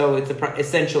 So it's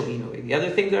essential inui. The other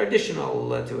things are additional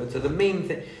to it. So the main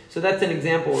thing. So that's an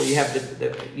example where you have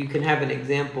you can have an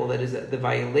example that is the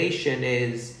violation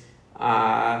is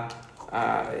has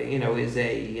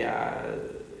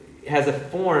a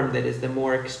form that is the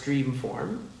more extreme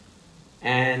form,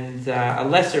 and a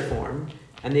lesser form,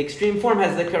 and the extreme form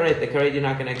has the karet. The karet you're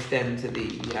not going to extend to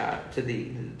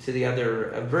the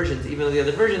other versions, even though the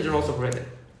other versions are also prohibited.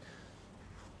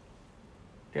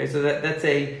 Okay, so that's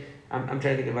a. I'm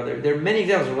trying to think of other. There are many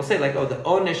examples where we'll say like, oh, the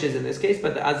onesh is in this case,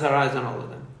 but the azara is on all of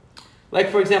them. Like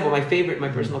for example, my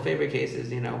personal favorite case is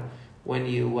when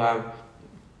you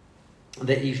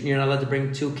that you're not allowed to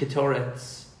bring two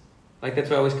ketorets. Like that's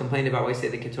why I always complain about why I say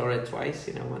the ketoret twice,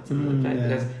 once in the time,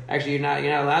 because actually you're not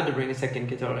allowed to bring a second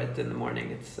ketoret in the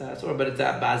morning. It's but it's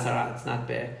a bazara. It's not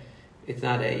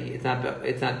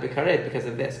bekaret because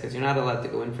of this, because you're not allowed to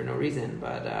go in for no reason.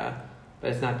 But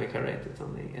it's not bekaret. It's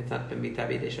not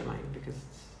b'mitabi de shamayim, because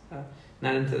it's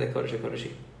not into the kodesh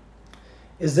kodeshim.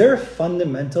 Is there a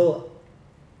fundamental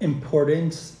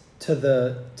importance to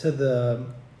the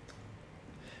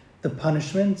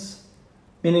punishments?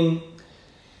 Meaning,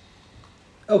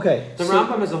 okay. The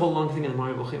Rambam has a whole long thing in the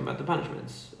Moreh Nevuchim about the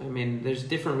punishments. I mean, there's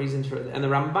different reasons for it, and the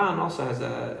Ramban also has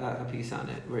a piece on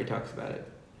it where he talks about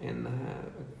it in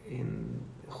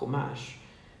Chumash.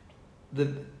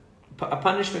 a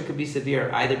punishment could be severe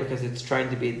either because it's trying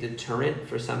to be a deterrent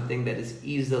for something that is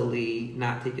easily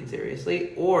not taken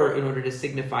seriously, or in order to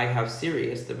signify how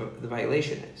serious the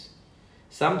violation is.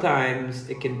 Sometimes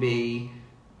it can be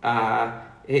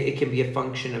it can be a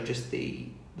function of just the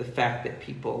fact that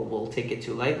people will take it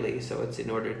too lightly, so it's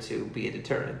in order to be a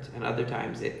deterrent. And other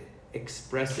times it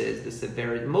expresses the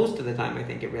severity. Most of the time, I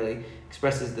think it really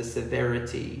expresses the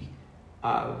severity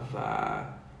of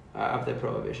the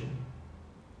prohibition.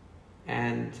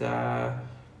 And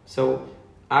so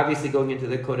obviously going into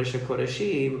the Kodesh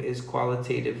HaKodeshim is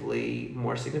qualitatively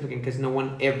more significant because no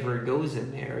one ever goes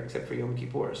in there except for Yom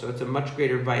Kippur. So it's a much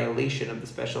greater violation of the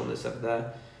specialness of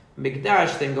the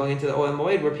Mikdash than going into the Ohel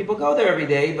Moed, where people go there every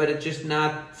day, but it's just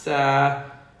not, it's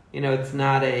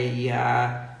not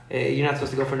you're not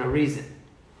supposed to go for no reason.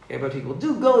 Okay, but people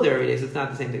do go there every day, so it's not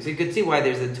the same thing. So you could see why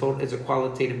there's a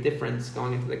qualitative difference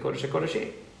going into the Kodesh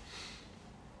HaKodeshim.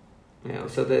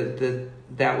 So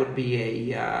that would be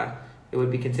it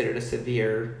would be considered a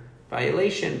severe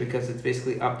violation because it's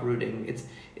basically uprooting.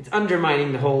 It's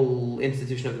undermining the whole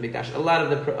institution of the Mikdash. A lot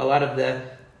of the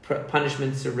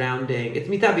punishments surrounding it's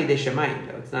mitah b'idei shamayim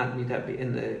though. It's not mitah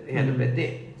in the hand of Beit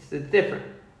Din. It's different.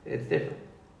 It's different.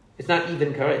 It's not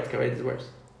even karet. Karet is worse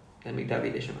than mitah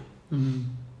b'idei shamayim. Mm-hmm.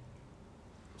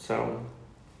 So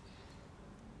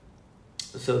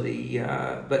the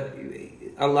but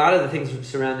a lot of the things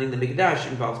surrounding the Mikdash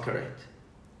involves karet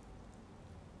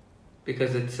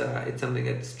because it's something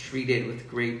that's treated with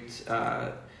great.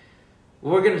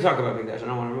 We're going to talk about Mikdash. I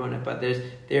don't want to ruin it, but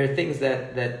there are things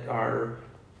that are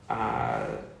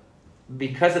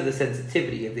because of the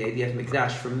sensitivity of the idea of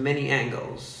Mikdash from many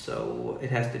angles. So it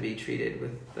has to be treated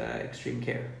with extreme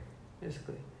care,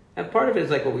 basically. And part of it is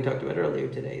like what we talked about earlier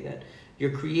today, that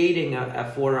you're creating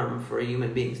a forum for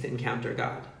human beings to encounter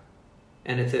God.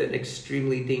 And it's an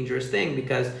extremely dangerous thing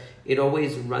because it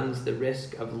always runs the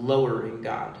risk of lowering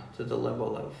God to the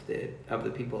level of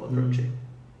the people approaching.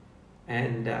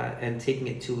 And taking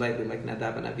it too lightly, like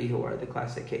Nadav and Avihu are the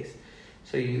classic case.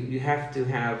 So you have to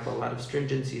have a lot of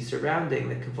stringency surrounding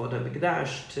the Kavod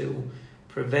HaMikdash to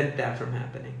prevent that from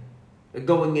happening.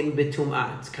 Going in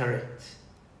Bitum'ah, it's correct.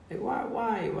 Like,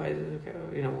 why is it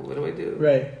okay? What do I do?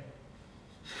 Right.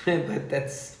 But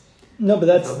that's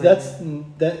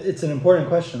it's an important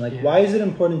question. Like, why is it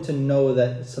important to know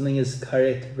that something is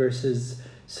karet versus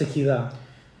sekila?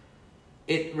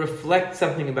 It reflects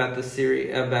something about the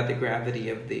gravity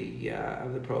of the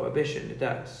prohibition. It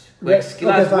does. Like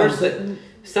skila is worse than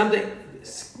something.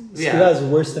 Skila is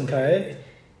worse than karet.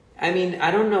 I mean,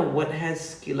 I don't know what has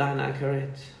skila not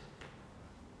karet.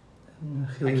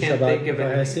 I can't think of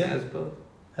anything as both.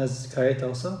 Has karet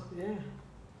also? Yeah.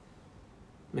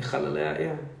 Mechalalea,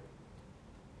 yeah.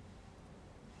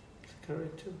 It's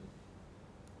karet too.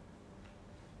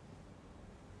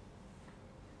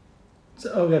 So,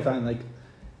 okay, fine. Like,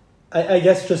 I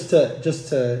guess just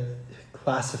to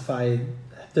classify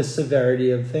the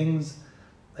severity of things,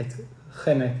 like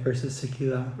chenek versus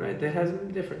sekila. Right, that has a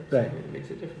difference. Right, it makes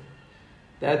it different.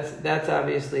 That's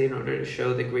obviously in order to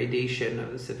show the gradation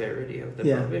of the severity of the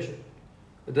prohibition.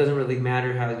 It doesn't really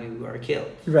matter how you are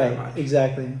killed. Right,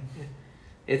 exactly. Yeah.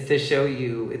 It's to show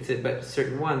you. But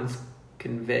certain ones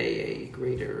convey a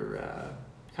greater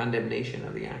condemnation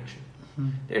of the action.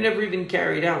 They're never even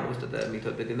carried out, most of the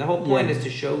mitot bidin. The whole point is to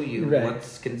show you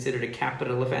what's considered a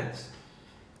capital offense.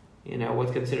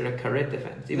 What's considered a karet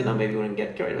offense. Even though maybe you wouldn't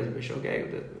get karet as a bishul, okay?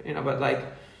 But like,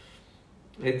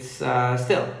 it's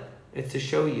still, it's to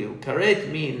show you.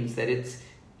 Karet means that it's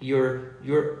your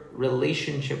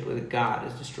relationship with God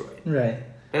is destroyed. Right.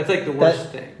 That's like the worst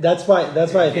thing. That's why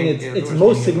I think it's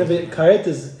most significant. Karet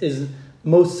is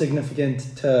most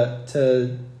significant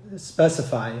to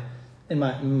specify. In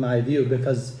my view,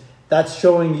 because that's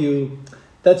showing you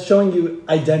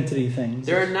identity things.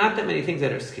 There are not that many things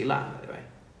that are skila, by the way.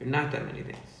 There are not that many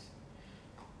things.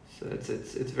 So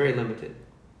it's very limited.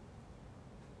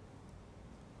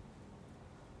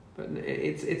 But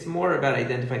it's more about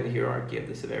identifying the hierarchy of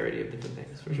the severity of different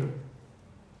things, for sure.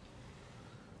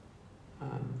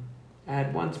 I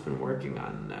had once been working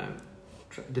on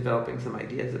developing some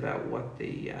ideas about what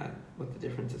the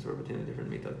differences were between the different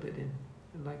mitot bidin.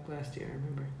 Like last year, I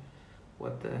remember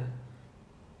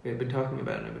we had been talking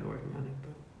about it and I've been working on it.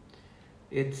 But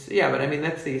but I mean,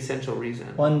 that's the essential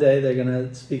reason. One day they're going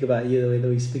to speak about you the way that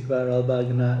we speak about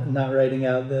Ralbag, not writing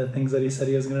out the things that he said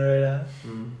he was going to write out.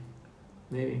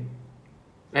 Maybe.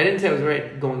 I didn't say I was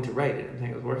going to write it. I'm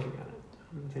saying I was working on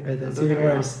it. Right, that's even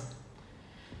worse.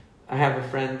 I have a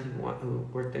friend who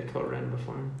worked at Koren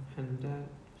before and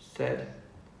said,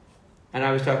 and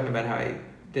I was talking about how I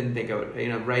didn't think I would,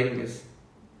 writing is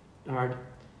hard.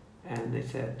 and they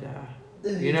said,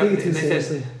 You take it too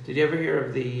seriously. did you ever hear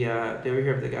of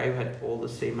the guy who had all the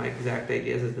same exact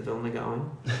ideas as the Vilna Gaon?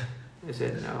 I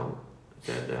said no. I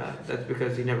said that's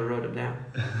because he never wrote them down.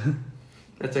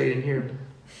 That's why you didn't hear them.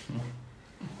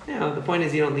 The point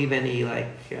is you don't leave any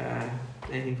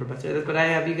anything for Batzar. But I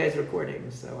have you guys recording,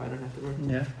 so I don't have to work.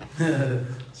 Yeah,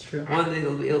 it's true. One thing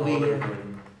it'll be.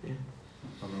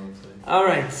 All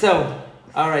right, so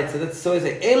that's so it's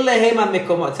like Elehem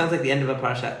HaMekomot. It sounds like the end of a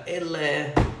parasha.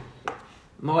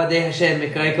 Moadei Hashem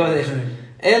Mikrai Kodesh.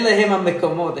 Elehem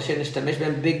HaMekomot אשר נשתמש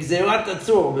בהם בגזירת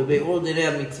הצור ובביאור דיני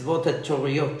המצוות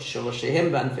התוריות שורשיהם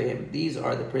וענפיהם. These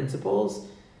are the principles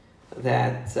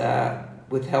that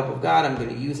with help of God I'm going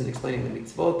to use in explaining the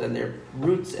mitzvot and their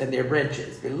roots and their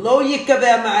branches. ולא יקבע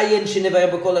המעיין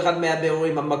שנבהר בכל אחד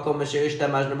מהביאורים המקום אשר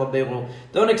השתמשנו בביאור.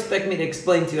 Don't expect me to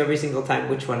explain to you every single time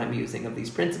which one I'm using of these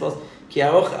principles. כי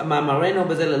ארוך מאמרנו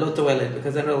בזה ללא תועלת,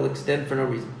 because then it'll extend for no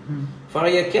reason. כבר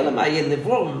יקל המעיין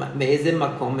לברור מאיזה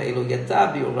מקום מאלו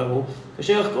יצא ביאורו,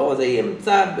 כאשר יחקור זה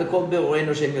ימצא בכל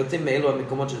ביאורנו שהם יוצאים מאלו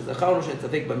המקומות שזכרנו, שאין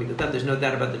ספק במידותם. There's no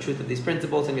doubt about the truth of these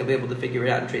principles and you'll be able to figure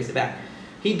it out and trace it back.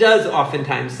 He does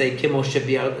oftentimes say Kimo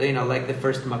Shabir, like the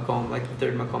first makom, like the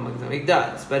third makom. He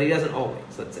does, but he doesn't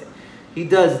always, let's say. He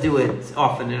does do it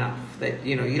often enough that,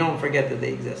 you don't forget that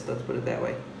they exist, let's put it that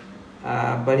way.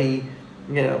 But he,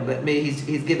 but maybe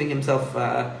he's giving himself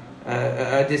a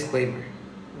disclaimer,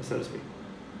 so to speak.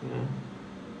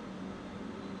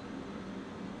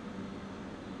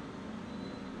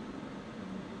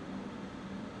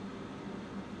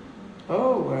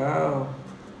 Oh, wow.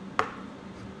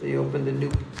 They opened a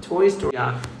new toy store.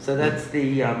 Yeah, so that's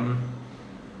the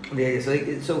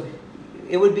idea. So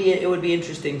it would be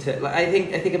interesting to. I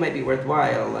think it might be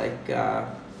worthwhile.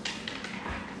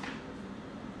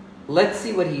 Let's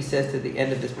see what he says to the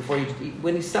end of this before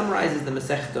when he summarizes the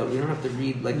Masechta. You don't have to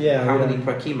read how many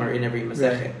prakim are in every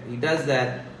Masechet. Right. He does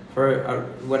that for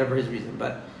whatever his reason.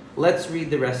 But let's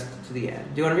read the rest to the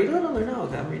end. Do you want to read a little or no?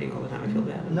 I'm reading all the time. I feel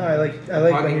bad. No, I like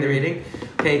hogging the reading.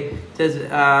 Okay, it says.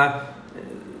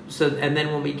 So, and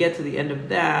then when we get to the end of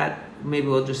that, maybe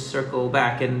we'll just circle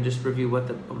back and just review what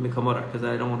the Mikamot are, because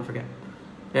I don't want to forget.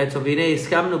 Where did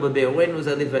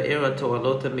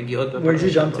you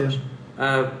jump to?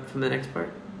 From the next part.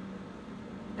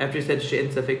 After he said she'en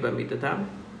safek b'mitatam.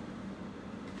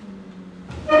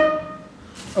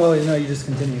 Oh no, you just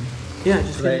continued. Yeah,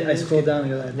 just I scrolled down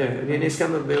and go ahead. והנה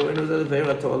הסכמנו בביאורנו זה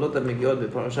לבאר התועלות המגיעות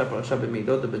בפרשה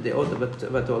במידות ובדעות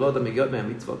והתועלות המגיעות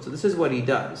מהמצוות. So this is what he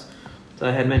does. So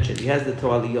I had mentioned, he has the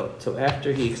Toaliyot. So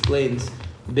after he explains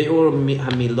Be'ur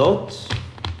Hamilot,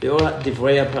 Be'ur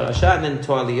Divrei Parasha, and then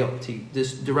Toaliyot. He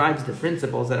just derives the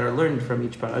principles that are learned from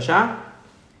each parasha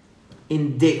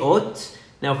in De'ot.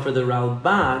 Now for the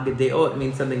Ralbag, De'ot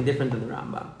means something different than the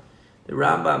Rambam. The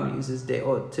Rambam uses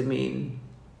De'ot to mean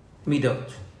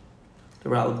Midot. The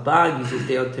Ralbag uses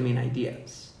De'ot to mean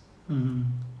ideas. Mm-hmm.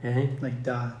 Okay? Like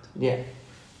dot. Yeah.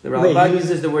 The Ralbag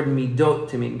uses the word midot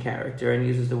to mean character and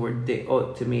uses the word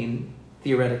de'ot to mean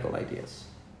theoretical ideas.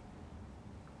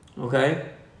 Okay?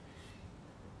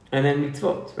 And then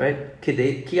mitzvot, right?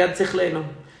 Ki ad tzichlenu.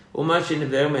 ומה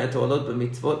שנבהר מהתועלות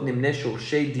במצוות נמנה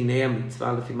שורשי דיני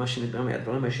המצווה לפי מה שנדבר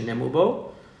מהדברים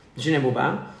שנאמרו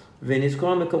בה,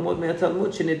 ונזכור המקומות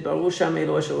מהתלמוד שנדברו שם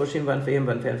אלו השורשים וענפיהם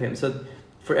וענפיהם. So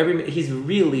for he's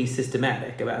really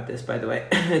systematic about this, by the way.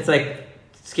 It's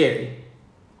scary.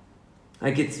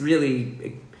 It's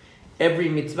really, every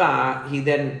mitzvah, he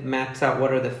then maps out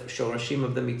what are the shorashim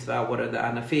of the mitzvah, what are the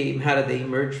anafim, how do they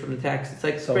emerge from the text.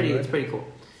 It's pretty cool.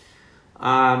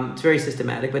 It's very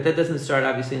systematic, but that doesn't start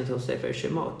obviously until Sefer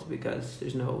Shemot, because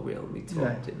there's no real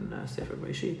mitzvot in Sefer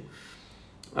Bereshit.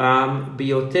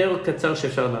 ביותר קצר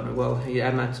שאפשר לומר. Well,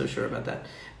 I'm not so sure about that.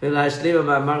 ולהשלים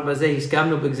המאמר בזה,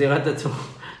 הסכמנו בגזירת הצור.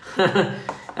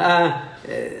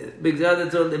 בגזירת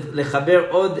הצור לחבר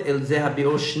עוד אל זה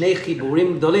הביאור שני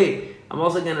חיבורים גדולים. I'm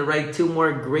also going to write two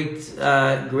more great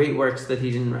works that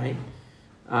he didn't write.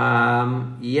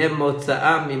 יהיה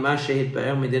מוצאה ממה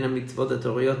שהתבאר מדין המצוות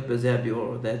התוריות בזה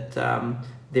הביאור. That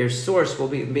their source will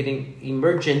be being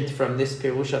emergent from this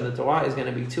Pirush on the Torah is going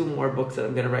to be two more books that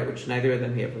I'm going to write, which neither of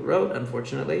them he ever wrote,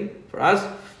 unfortunately, for us.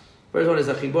 First one is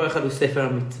Achibor Echad Sefer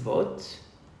HaMitzvot.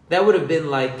 That would have been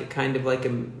like a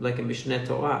Mishneh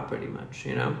Torah, pretty much,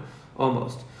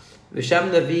 almost. ושם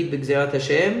נביא בגזירת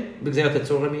השם, בגזירת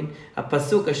הצור,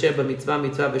 הפסוק אשר במצווה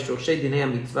מצווה ושורשי דיני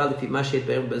המצווה לפי מה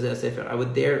שהתבאר בזה הספר. I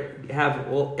would there have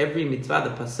every mitzvah,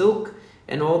 the pasuk,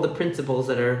 and all the principles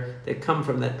that come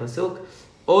from that pasuk.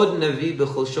 עוד נביא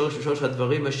בכל שלוש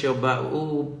הדברים אשר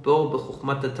באו בו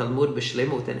בחוכמת התלמוד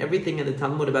בשלמות, and everything in the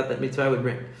Talmud about that mitzvah I would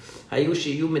bring. היו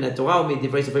שיהיו מן התורה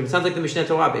ומדברי סופרים. It sounds like the Mishneh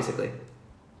Torah, basically.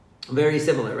 Very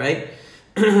similar, right?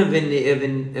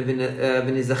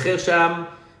 ונזכר שם,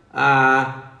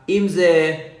 אם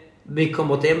זה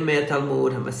מקומותיהם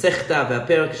מהתלמוד, המסכתא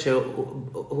והפרק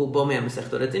שהוא בו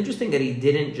מהמסכתות. It's interesting that he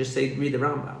didn't just say, read the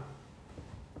Rambam.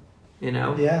 You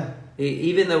know? Yeah.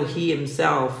 Even though he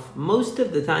himself, most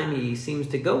of the time he seems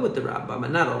to go with the Rambam,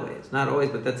 and not always,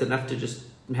 but that's enough to just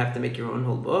have to make your own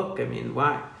whole book. I mean,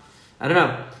 why? I don't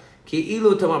know. כי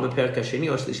אילו תאמר בפרק השני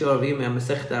או השלישי או הרביעי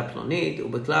מהמסכתא הפלונית,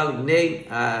 ובכלל הנה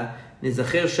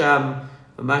נזכר שם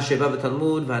מה שבא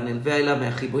בתלמוד והנלווה אליו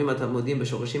מהחיבורים התלמודיים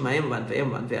בשורשים ההם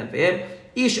וענפיהם,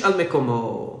 איש על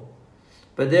מקומו.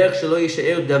 בדרך שלא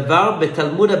יישאר דבר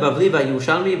בתלמוד הבבלי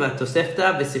והירושלמי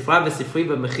והתוספתא וספרה וספרי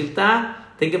במחילתא.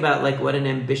 Think about like what an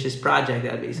ambitious project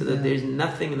that would be. So that there's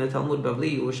nothing in the Talmud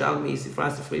Bavli, Yerushalmi, Sifra,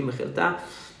 Sifri, Mechilta,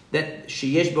 that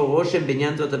sheyesh bo roshem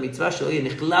binyan zot mitzvah shelo yeh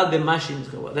nichlal b'ma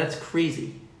shenizkar. That's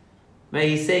crazy. Right?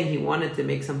 He's saying he wanted to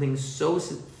make something so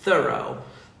thorough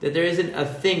that there isn't a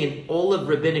thing in all of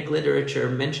rabbinic literature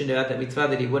mentioned about that mitzvah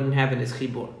that he wouldn't have in his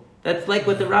chibur. That's like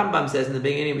what the Rambam says in the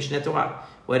beginning of Mishneh Torah.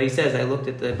 What he says, I looked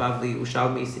at the Bavli,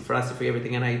 Yerushalmi, Sifra, Sifri,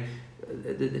 everything, and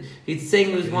he's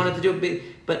saying he wanted to do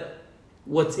it, but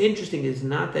what's interesting is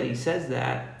not that he says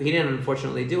that, he didn't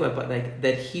unfortunately do it, but like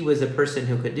that he was a person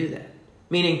who could do that.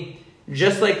 Meaning,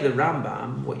 just like the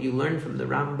Rambam, what you learn from the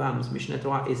Rambam's Mishneh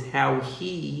Torah is how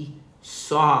he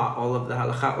saw all of the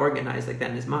halakha organized like that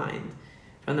in his mind.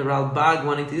 From the Ralbag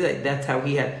wanting to do that, that's how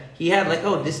he had like,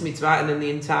 oh, this mitzvah, and then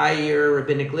the entire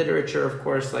rabbinic literature, of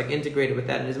course, like integrated with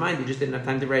that in his mind. He just didn't have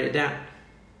time to write it down.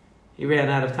 He ran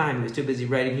out of time. He was too busy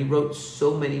writing. He wrote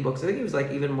so many books. I think he was like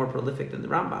even more prolific than the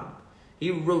Rambam. He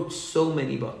wrote so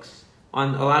many books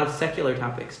on a lot of secular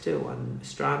topics too, on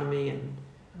astronomy and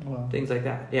things like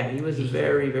that. Yeah, he was a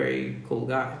very, very cool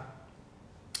guy.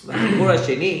 והחיבור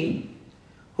השני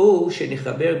הוא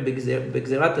שנחבר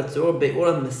בגזירת הצור באור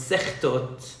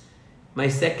המסכתות. My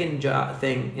second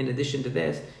thing, in addition to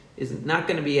this, is not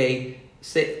going to be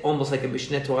almost like a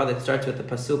Mishneh Torah that starts with the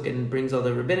pasuk and brings all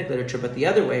the rabbinic literature, but the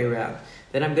other way around.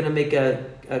 That I'm going to make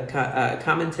a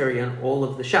commentary on all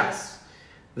of the Shas.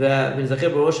 ונזכר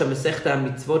בראש המסכתא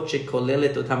המצוות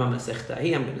שכוללת אותם המסכתא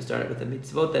היא. I'm going to start with the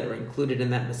mitzvot that are included in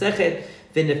that מסכת,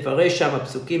 ונפרש שם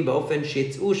הפסוקים באופן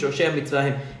שיצאו שורשי המצווה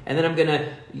הם. And then I'm going to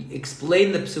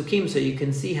explain the psukim so you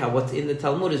can see how what's in the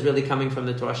Talmud is really coming from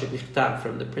the Torah שבכתב,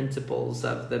 from the principles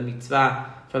of the mitzvah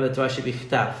from the Torah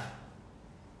שבכתב.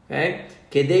 Okay?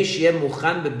 כדי שיהיה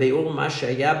מוכן בביאור מה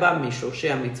שהיה בה משורשי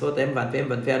המצוות הם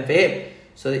וענפיהם.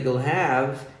 So that you'll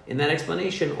have, in that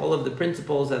explanation, all of the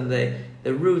principles and the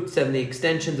roots and the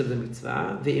extensions of the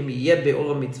mitzvah.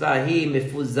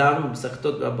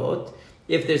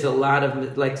 If there's a lot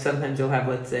of, like sometimes you'll have,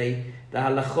 let's say, the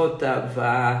halachot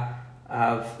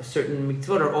of certain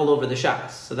mitzvot are all over the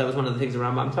Shas. So that was one of the things the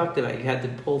Rambam talked about. You had to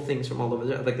pull things from all over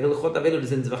the, like the halachot of Elul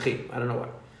is in Zvachim. I don't know why.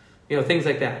 You know, things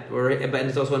like that. But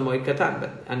it's also in Moed Katan,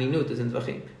 but Aninut is in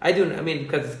Zvachim.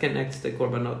 Because it connects to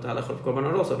Korbanot, the halachot of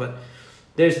Korbanot also, but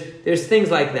there's things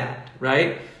like that,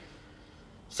 right?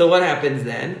 So what happens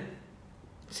then?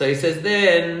 So he says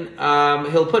then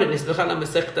he'll put it. So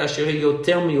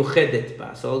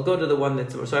I'll go to the one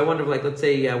that's. So I wonder if, like, let's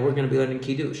say we're going to be learning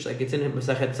Kiddush, like it's in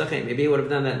Masechet Pesachim. Maybe he would have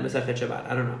done that in Masechet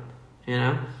Shabbat. I don't know, you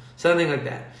know, something like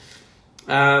that.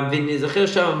 ונזכר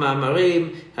שם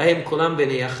המאמרים ההם כולם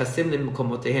ונייחסים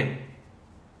למקומותיהם.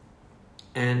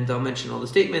 And I'll mention all the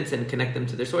statements and connect them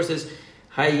to their sources.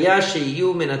 היה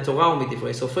שיהיו מן התורה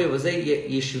ומדברי סופרים, וזה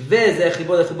ישווה זה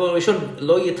החיבור לחיבור הראשון,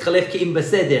 לא יתחלף כי אם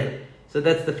בסדר. So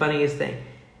that's the funniest thing.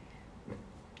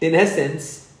 In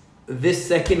essence, this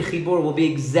second chibur will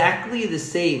be exactly the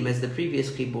same as the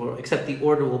previous chibur, except the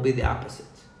order will be the opposite.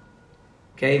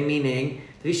 Okay, meaning,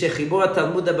 שחיבור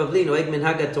התלמוד הבבלי נוהג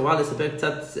מנהג התורה לספר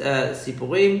קצת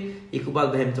סיפורים, יקובל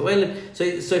בהם תועלת.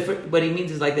 So what he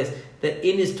means is like this, that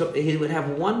in his he would have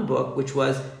one book which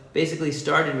was basically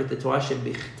started with the Torah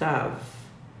shebichtav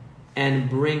and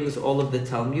brings all of the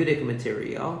Talmudic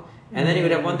material. And then he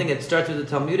would have one thing that starts with the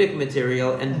Talmudic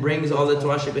material and brings all the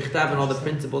Torah shebichtav and all the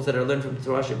principles that are learned from the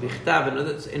Torah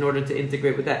shebichtav in order to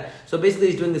integrate with that. So basically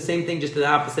he's doing the same thing, just in the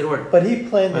opposite order. But he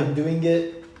planned on doing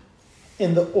it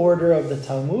in the order of the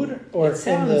Talmud? Or it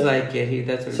sounds like it.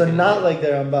 That's what so not like the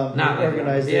Rambam not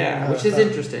organized like it. Yeah, which is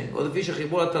interesting. Since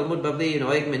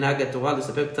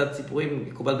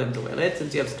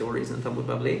you have stories in Talmud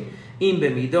Bavli,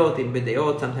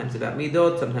 sometimes about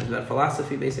midot, sometimes about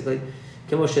philosophy, basically.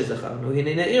 כמו שזכרנו,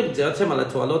 הנה נעיר בגזירת שם על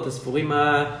התועלות הספורים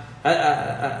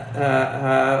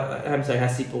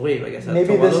הסיפורים, I guess.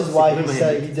 Maybe this is why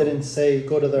he didn't say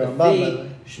go to the Rambam.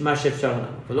 מה שאפשר לנו.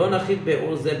 ולא נרחיב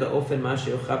באור זה באופן מה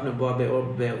שהרחבנו בו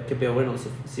כבאורנו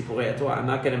סיפורי התורה. I'm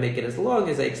not going to make it as long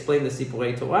as I explain the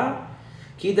סיפורי תורה.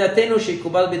 כי דעתנו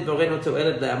שיקובל בדברנו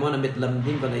תועלת להמון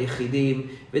המתלמדים וליחידים,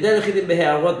 ודרך יחידים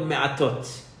בהערות מעטות.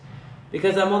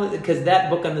 Because that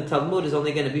book on the Talmud is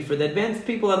only going to be for the advanced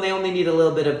people, and they only need a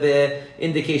little bit of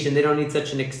indication. They don't need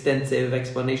such an extensive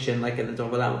explanation like in the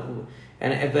Torah.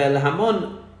 And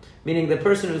Hamon, meaning the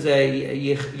person who's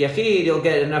a Yachid, you'll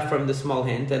get enough from the small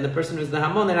hint, and the person who's the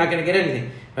Hamon, they're not going to get anything.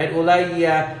 Right?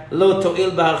 Lo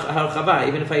to'il b'harchava.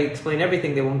 Even if I explain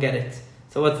everything, they won't get it.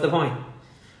 So what's the point?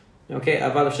 Okay,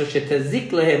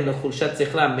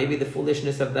 maybe the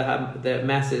foolishness of the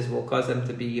masses will cause them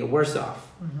to be worse off.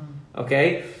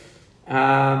 Okay,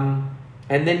 and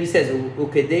then he says,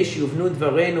 "Ukedei shuvnu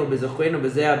dvarenu bezochenu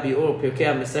bezeh biur pirkei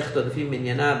hamesechta lefi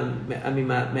minyana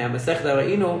mehamesechta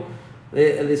reinu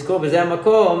lizkor bezeh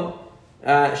makom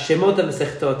shemot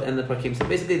hamesechtot and the prakim." So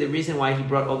basically, the reason why he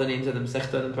brought all the names of the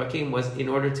mesechtot and prakim was in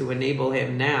order to enable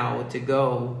him now to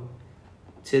go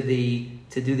to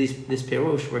do this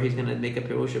perush where he's going to make a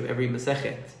perush of every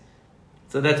mesechet.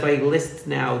 So that's why he lists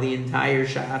now the entire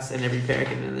shas and every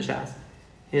parakim in the shas.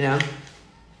 You know,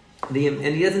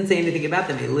 and he doesn't say anything about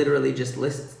them. He literally just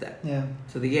lists them. Yeah.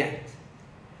 To the end,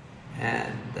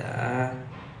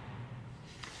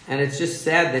 and it's just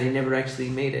sad that he never actually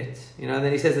made it. You know, and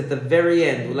then he says at the very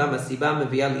end, "Ulam hasiba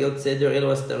meviah liot seder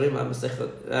elo astarim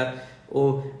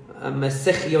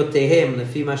u'masechyotehem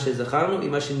lefi ma shezacharnu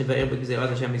ima shenevaer b'gzerat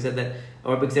Hashem." He said that,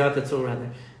 or b'gzerat Hatzor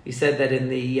rather. He said that in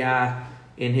the.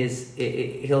 In his,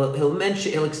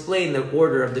 he'll explain the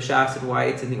order of the shas and why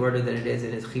it's in the order that it is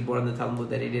in his chibur on the Talmud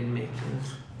that he didn't make.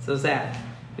 So sad.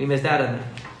 We missed out on that.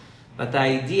 But the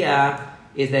idea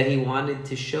is that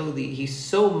he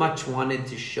so much wanted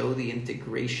to show the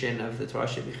integration of the Torah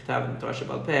Shebichtav and the Torah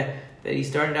Shebal Peh that he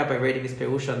started out by writing his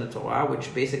Perush on the Torah,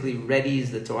 which basically readies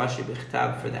the Torah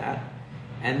Shebichtav for that.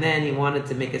 And then he wanted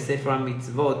to make a Sefer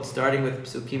HaMitzvot, starting with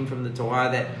psukim from the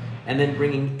Torah and then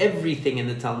bringing everything in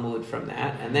the Talmud from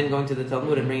that, and then going to the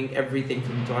Talmud and bringing everything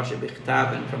from the Torah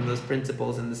Shebichtav and from those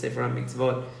principles in the Sefer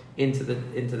HaMitzvot into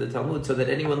the Talmud, so that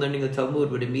anyone learning the Talmud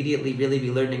would immediately really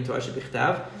be learning Torah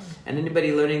Shebichtav, and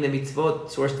anybody learning the mitzvot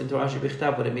sourced in Torah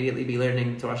Shebichtav would immediately be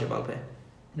learning Torah Shebal Peh.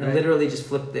 And literally just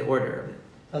flip the order of it.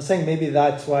 I was saying maybe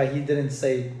that's why he didn't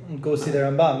say go see the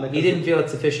Rambam. He didn't feel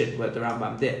it's sufficient what the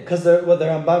Rambam did. Because what the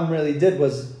Rambam really did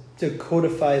was to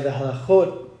codify the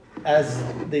halachot as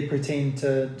they pertain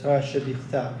to Torah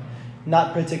Shebichtav,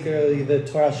 not particularly the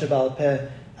Torah Shebal Peh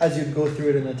as you'd go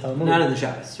through it in the Talmud. Not in the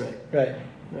Shas, right? Right.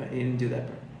 He didn't do that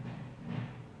part.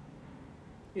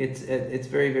 It's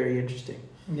very, very interesting.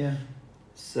 Yeah.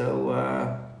 So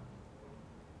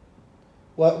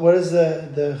what is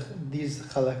these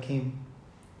chalakim?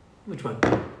 Which one?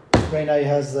 Right now he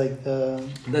has like the.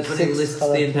 That's when he lists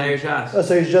chalakim. The entire Shas. Oh,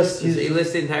 so he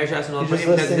lists the entire Shas and all the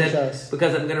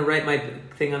because I'm going to write my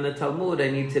thing on the Talmud.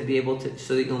 I need to be able to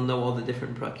so that you'll know all the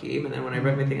different prakim, and then when I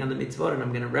write my thing on the mitzvot, and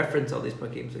I'm going to reference all these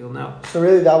prakim, so you'll know. So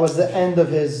really, that was the end of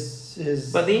his.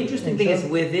 But the interesting thing is,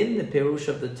 within the Perush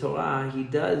of the Torah, he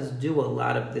does do a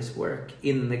lot of this work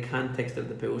in the context of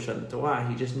the Perush of the Torah.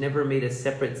 He just never made a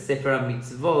separate Sefer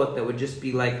HaMitzvot that would just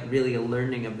be like really a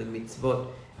learning of the mitzvot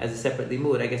as a separate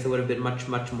limud. I guess it would have been much,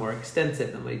 much more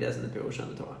extensive than what he does in the Perush of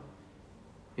the Torah.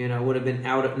 You know, it would have been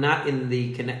not in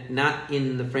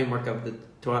the framework of the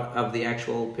Torah, of the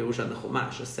actual Perush of the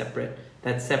Chumash,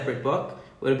 that separate book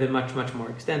would have been much, much more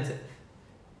extensive.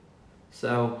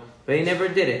 So, but he never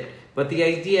did it. But the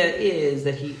idea is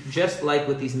that he, just like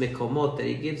with these mikomot that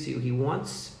he gives you,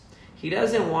 he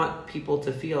doesn't want people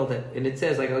to feel that, and it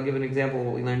says, like, I'll give an example of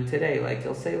what we learned today, like,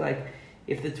 he'll say, like,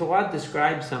 if the Torah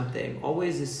describes something,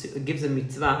 gives a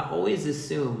mitzvah, always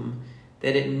assume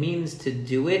that it means to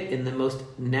do it in the most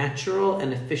natural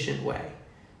and efficient way.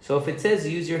 So if it says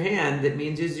use your hand, that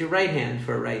means use your right hand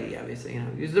for a righty, obviously,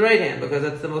 use the right hand, because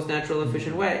that's the most natural,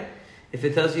 efficient way. If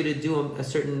it tells you to do a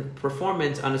certain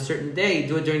performance on a certain day,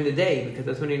 do it during the day, because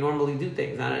that's when you normally do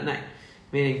things, not at night.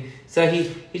 Meaning, so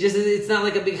he just, it's not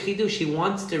like a big chidush. He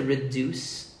wants to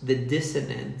reduce the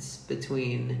dissonance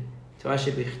between Torah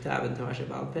Shebichtav and Torah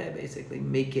Shebal Peh, basically.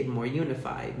 Make it more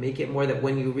unified. Make it more that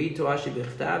when you read Torah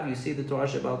Shebichtav, you see the Torah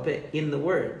Shebal Peh in the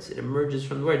words. It emerges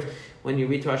from the words. When you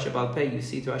read Torah Shebal Peh, you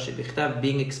see Torah Shebichtav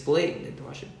being explained in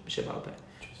Torah Shebal Peh.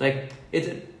 Like, it's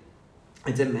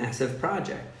a massive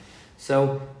project.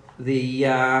 So this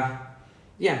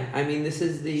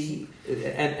is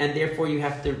and therefore you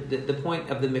have to, the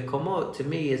point of the mikomot to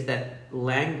me is that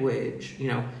language,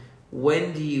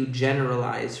 when do you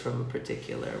generalize from a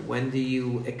particular? When do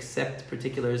you accept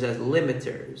particulars as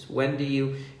limiters? When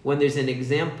there's an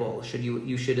example,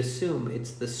 you should assume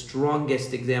it's the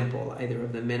strongest example, either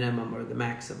of the minimum or the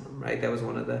maximum, right? That was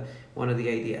one of the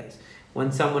ideas.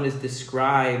 When someone is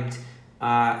described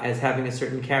as having a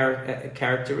certain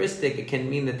characteristic, it can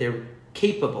mean that they're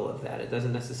capable of that. It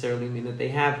doesn't necessarily mean that they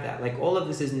have that. Like, all of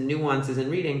this is nuances in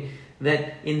reading,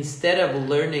 that instead of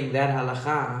learning that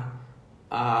halacha,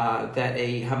 that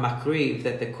a hamakriv,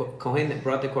 that the kohen that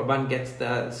brought the korban gets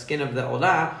the skin of the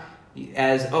olah,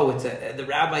 as the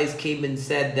rabbis came and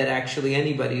said that actually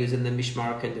anybody who's in the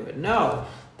mishmar can do it. No,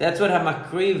 that's what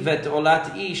hamakriv et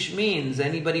olat ish means.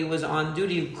 Anybody who was on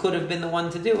duty could have been the one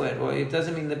to do it, or it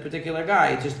doesn't mean the particular guy.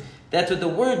 It's just that's what the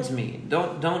words mean.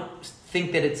 Don't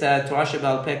think that it's a Torah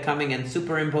Sheba'al Peh coming and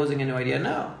superimposing a new idea.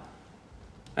 No.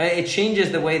 It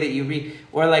changes the way that you read,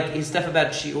 or like his stuff about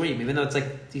shiurim, even though it's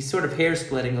like he's sort of hair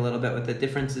splitting a little bit with the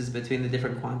differences between the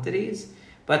different quantities.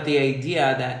 But the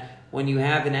idea that when you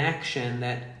have an action,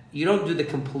 that you don't do the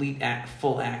complete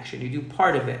full action, you do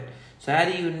part of it. So how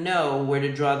do you know where to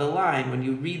draw the line when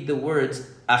you read the words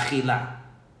achila?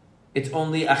 It's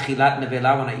only achilat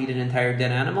nevela when I eat an entire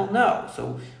dead animal? No.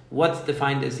 So what's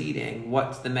defined as eating?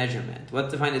 What's the measurement?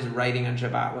 What's defined as writing on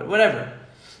Shabbat? Whatever.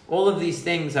 All of these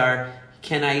things are.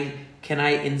 Can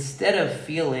I instead of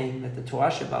feeling that the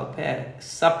Torah Sheba'al Peh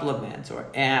supplements or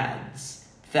adds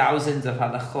thousands of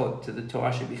halachot to the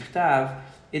Torah Shebichtav,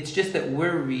 it's just that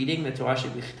we're reading the Torah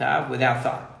Shebichtav without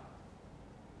thought.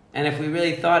 And if we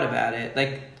really thought about it,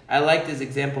 like I liked his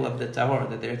example of the Tahor,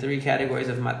 that there are 3 categories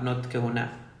of matnot kehuna.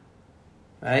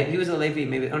 Right? He was a Levi,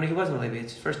 maybe. Oh no, he wasn't a Levi.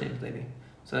 His first name is Levi.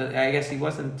 So I guess he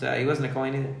wasn't a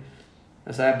Kohen either.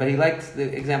 So, but he liked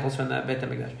the examples from the Beit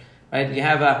HaMikdash. Right? You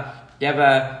have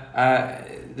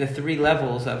the 3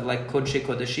 levels of like Kodshei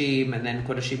Kodashim, and then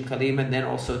Kodashim Kalim, and then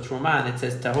also Truma, and it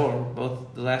says Tahor,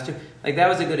 both the last 2. Like that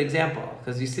was a good example,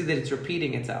 because you see that it's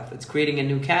repeating itself. It's creating a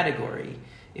new category.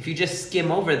 If you just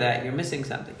skim over that, you're missing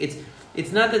something.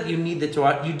 It's not that you need the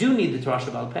Torah, you do need the Torah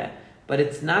Sheba'al Peh, but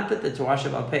it's not that the Torah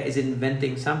Sheba'al Peh is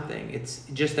inventing something. It's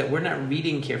just that we're not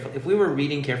reading carefully. If we were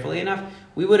reading carefully enough,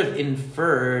 we would have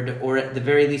inferred, or at the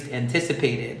very least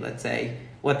anticipated, let's say,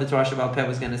 what the Torah Sheba'al Peh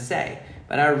was going to say.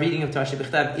 But our reading of Torah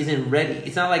Shebichtav isn't ready.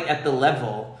 It's not like at the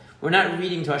level. We're not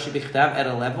reading Torah Shebichtav at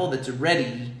a level that's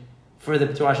ready for the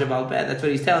Torah Sheba'al Peh. That's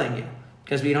what he's telling you.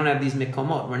 Because we don't have these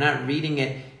mikomot. We're not reading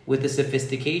it with the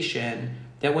sophistication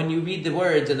that when you read the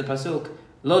words in the pasuk,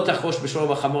 Lo tachosh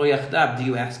b'shor v'chamor yachdav, do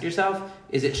you ask yourself,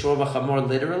 is it shor v'chamor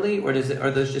literally, or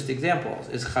are those just examples?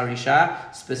 Is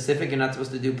charisha specific? You're not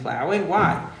supposed to do plowing?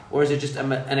 Why? Or is it just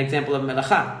an example of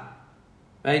melacha?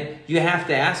 Right? You have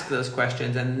to ask those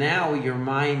questions, and now your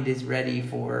mind is ready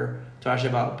for Torah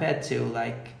Sheba'al Peh to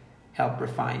like help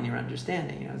refine your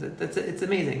understanding. It's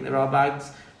amazing. They're all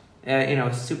bugs,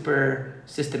 super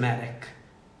systematic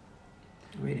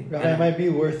reading. Rabbi, it might be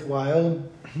worthwhile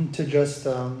to just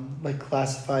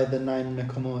classify the 9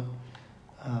 mekomot.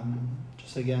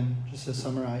 Just to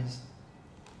summarize.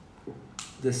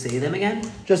 To say them again?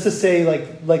 Just to say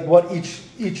like what each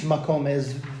makom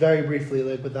is, very briefly,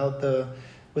 like without the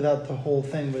whole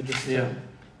thing, but just to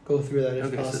go through that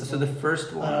if possible. So the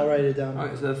first one, I'll write it down.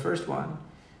 Okay, so the first one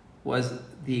was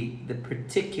the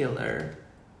particular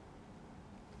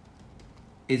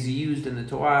is used in the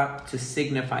Torah to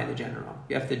signify the general.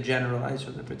 You have to generalize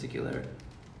from the particular.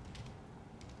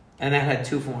 And that had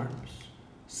 2 forms.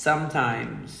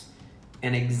 Sometimes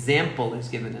an example is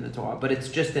given in the Torah, but it's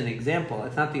just an example.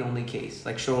 It's not the only case.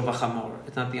 Like shor v'chamor,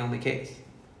 it's not the only case.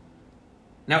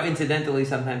 Now, incidentally,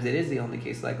 sometimes it is the only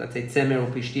case. Like, let's say tzemer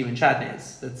upishtim and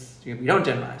shadnes. We don't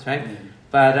generalize, right?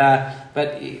 Yeah.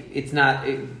 But it's not.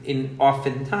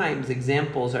 Oftentimes,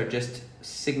 examples are just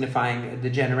signifying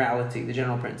the generality, the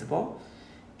general principle.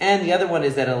 And the other one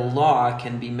is that a law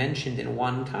can be mentioned in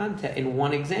one context, in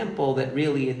one example, that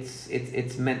really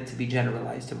it's meant to be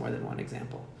generalized to more than one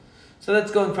example. So that's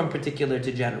going from particular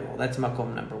to general. That's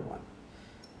makom number 1.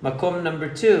 Makom number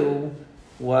 2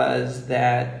 was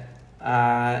that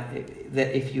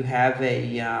if you have a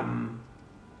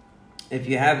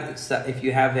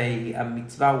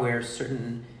mitzvah where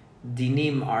certain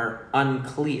dinim are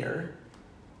unclear,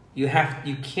 you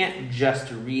can't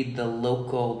just read the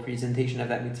local presentation of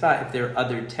that mitzvah if there are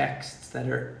other texts that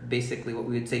are basically what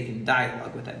we would say in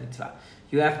dialogue with that mitzvah.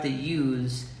 You have to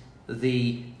use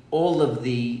all of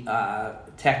the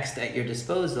text at your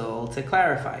disposal to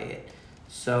clarify it.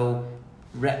 So,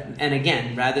 and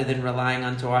again, rather than relying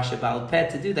on Torah Sheba'al Peh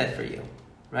to do that for you,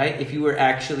 right? If you were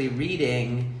actually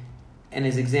reading, and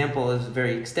his example is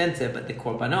very extensive, but the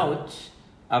korbanot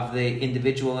of the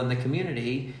individual and the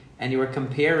community, and you were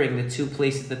comparing the two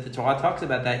places that the Torah talks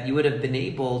about that, you would have been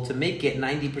able to make it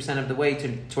 90% of the way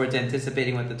towards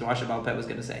anticipating what the Torah Shebaal Peh was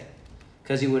going to say.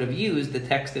 Because you would have used the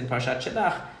text in Parshat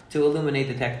Shelach to illuminate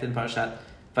the text in Parshat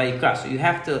Vayikra. So you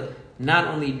have to not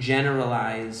only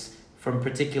generalize from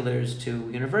particulars to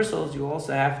universals, you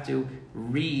also have to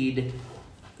read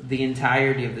the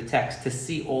entirety of the text to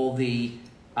see all the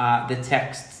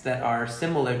texts that are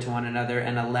similar to one another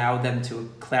and allow them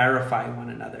to clarify one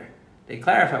another. They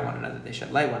clarify one another. They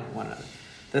shed light on one another.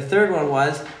 The third one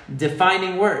was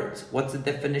defining words. What's the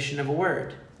definition of a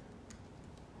word?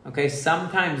 Okay,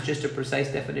 sometimes just a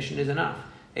precise definition is enough.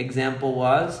 Example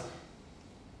was,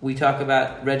 we talk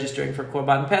about registering for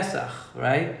Korban Pesach,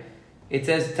 right? It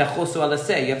says, tachosu ala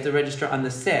seh, you have to register on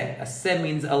the seh. A seh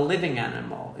means a living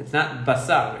animal. It's not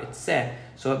basar, it's seh.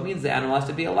 So it means the animal has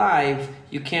to be alive.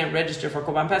 You can't register for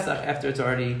Korban Pesach after it's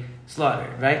already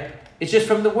slaughtered, right? It's just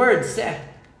from the word seh.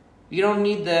 You don't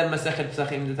need the Masechet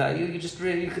Pesachim to tell you. You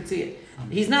could see it.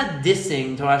 He's not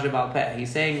dissing Torah Shebaal Peh.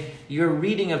 He's saying your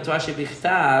reading of Torah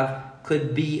Shebichtav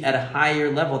could be at a higher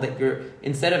level, that you're,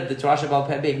 instead of the Torah Shebaal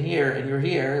Peh being here and you're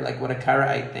here, like what a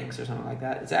Karaite thinks or something like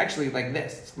that. It's actually like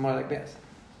this. It's more like this.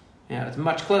 Yeah, it's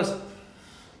much closer.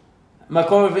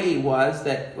 Makor Revi'i was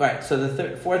that, right, so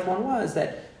the fourth one was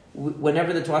that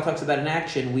whenever the Torah talks about an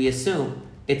action, we assume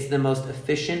it's the most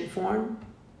efficient form,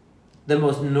 the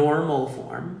most normal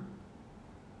form,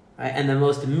 right, and the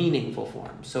most meaningful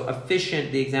form. So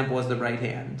efficient, the example was the right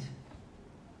hand,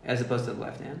 as opposed to the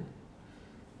left hand.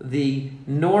 The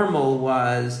normal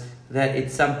was that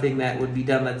it's something that would be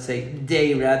done, let's say,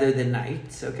 day rather than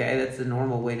night. Okay, that's the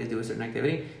normal way to do a certain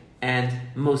activity. And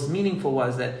most meaningful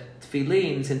was that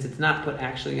tefillin, since it's not put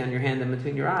actually on your hand and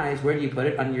between your eyes, where do you put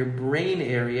it? On your brain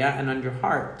area and on your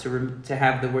heart. To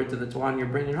have the words of the Torah on your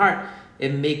brain and heart,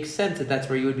 it makes sense that that's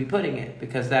where you would be putting it,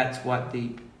 because that's what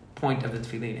the point of the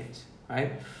tefillin is,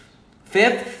 right?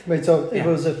 Fifth. Wait, so it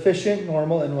was efficient,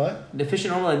 normal, and what?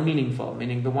 Efficient, normal, and meaningful,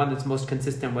 meaning the one that's most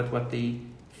consistent with what the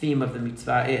theme of the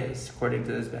mitzvah is, according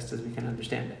to as best as we can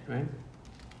understand it, right?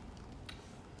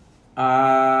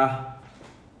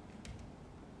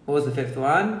 What was the fifth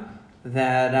one?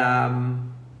 That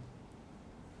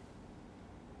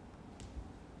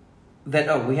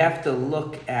we have to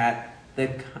look at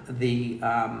the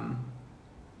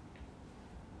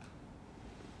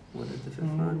what is the fifth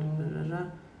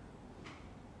one?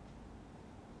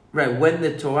 Right, when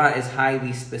the Torah is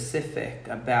highly specific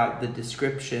about the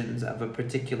descriptions of a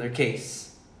particular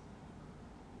case,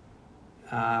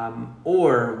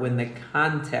 or when the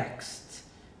context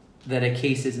that a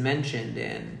case is mentioned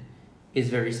in is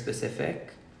very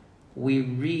specific, we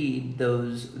read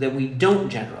those, that we don't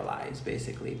generalize,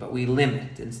 basically, but we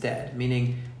limit instead.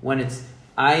 Meaning, when it's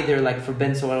either, like for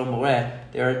Ben Sorah Moreh,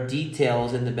 there are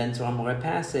details in the Ben Sorah Moreh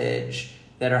passage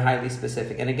that are highly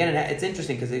specific. And again, it's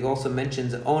interesting because it also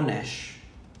mentions onesh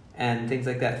and things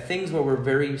like that. Things where we're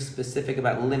very specific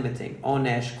about limiting.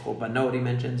 Onesh, korbanot, he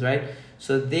mentions, right?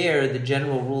 So there, the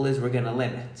general rule is we're going to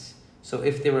limit. So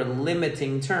if there were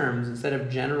limiting terms, instead of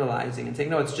generalizing and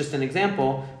saying, no, it's just an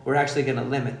example, we're actually going to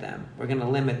limit them. We're going to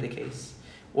limit the case.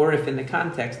 Or if in the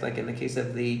context, like in the case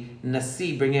of the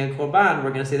Nasi bringing a korban,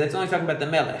 we're going to say that's only talking about the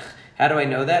melech. How do I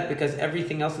know that? Because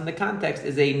everything else in the context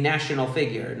is a national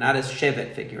figure, not a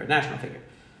shevet figure, a national figure,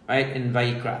 right? In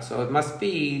Vayikra. So it must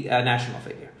be a national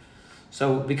figure.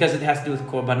 So because it has to do with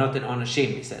korbanot and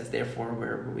onashim, he says, therefore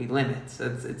we limit. So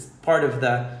it's part of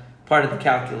the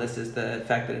calculus is the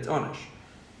fact that it's onash.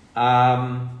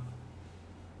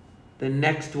 The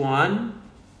next one.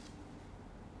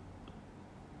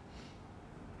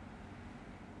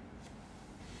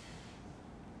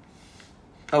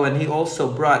 Oh, and he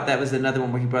also brought, that was another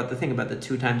one where he brought the thing about the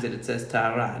 2 times that it says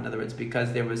ta'ara. In other words,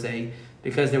 because there was a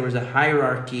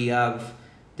hierarchy of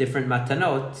different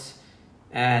matanot,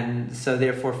 and so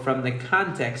therefore from the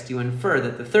context you infer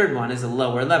that the third one is a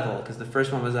lower level, because the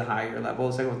first one was a higher level,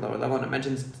 the second was a lower level, and it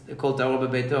mentions kol ta'or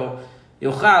bebeito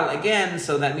yochal again,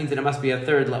 so that means that it must be a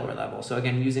third lower level. So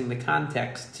again, using the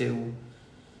context to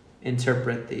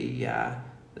interpret the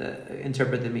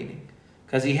meaning.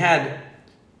 Because he had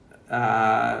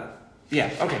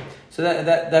okay. So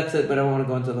that's it, but I don't want to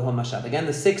go into the whole mashal. Again,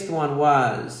 the 6th one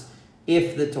was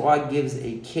if the Torah gives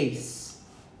a case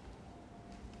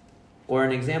or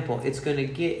an example, it's going to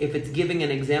give, if it's giving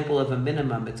an example of a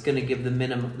minimum, it's going to give the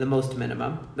most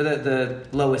minimum, the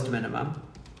lowest minimum,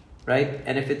 right?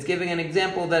 And if it's giving an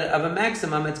example of a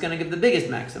maximum, it's going to give the biggest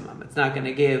maximum. It's not going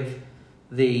to give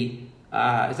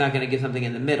it's not going to give something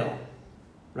in the middle.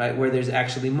 right? Where there's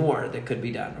actually more that could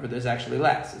be done, or there's actually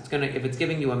less. If it's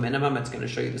giving you a minimum, it's going to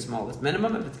show you the smallest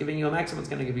minimum. If it's giving you a maximum, it's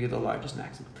going to give you the largest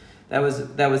maximum. That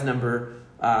was number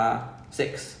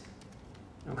 6.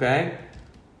 Okay.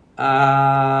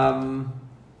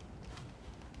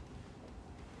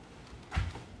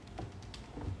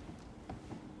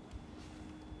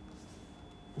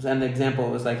 And the example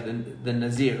was like the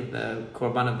Nazir, the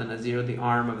korban of the Nazir, the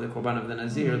arm of the korban of the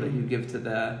Nazir that you give to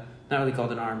the, not really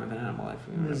called an arm of an animal, I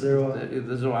forget.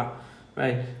 The Zoa,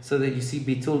 right? So that you see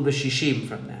bitul b'shishim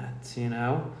from that,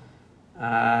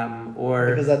 or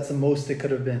because that's the most it could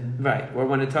have been. Right, or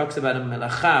when it talks about a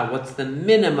melacha, what's the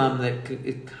minimum that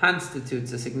it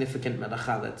constitutes a significant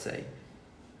melacha, let's say,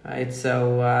 right?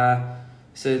 So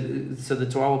the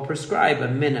Torah will prescribe a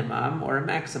minimum or a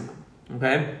maximum,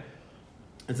 okay?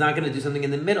 It's not going to do something in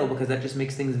the middle because that just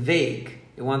makes things vague.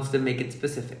 It wants to make it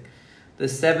specific. The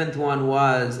 7th one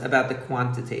was about the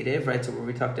quantitative, right? So where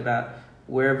we talked about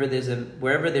wherever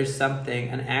there's something,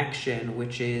 an action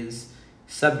which is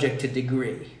subject to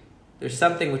degree. There's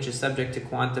something which is subject to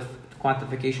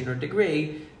quantification or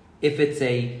degree. If it's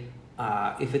a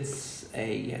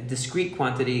discrete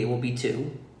quantity, it will be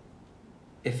 2.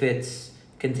 If it's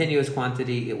continuous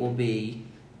quantity, it will be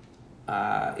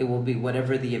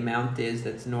whatever the amount is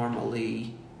that's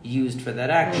normally used for that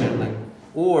action.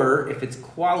 Or if it's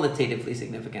qualitatively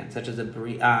significant, such as a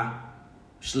bari'ah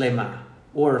shlema,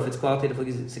 or if it's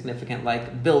qualitatively significant,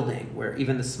 like building, where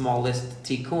even the smallest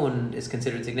tikkun is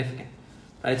considered significant,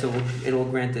 right? So it will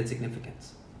grant it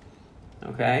significance.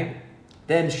 Okay?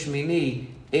 Then Shmini,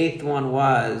 8th one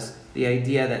was the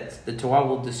idea that the Torah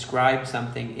will describe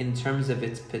something in terms of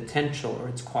its potential or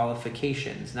its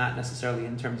qualifications, not necessarily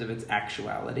in terms of its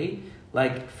actuality,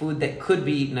 like food that could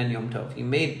be eaten on Yom Tov. You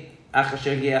made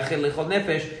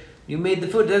you made the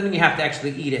food, it doesn't mean you have to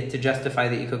actually eat it to justify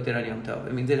that you cooked it on Yom Tov.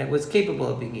 It means that it was capable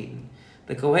of being eaten.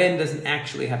 The Kohen doesn't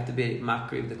actually have to be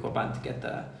makriv the korban to get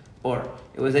the, or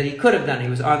it was that he could have done it. He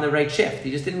was on the right shift.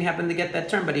 He just didn't happen to get that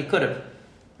term, but he could have.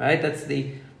 Right? That's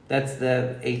the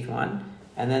 8th one.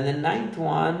 And then the 9th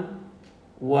one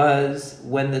was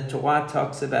when the Torah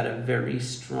talks about a very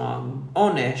strong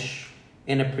onesh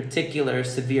in a particular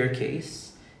severe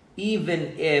case,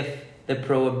 even if the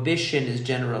prohibition is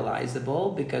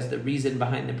generalizable, because the reason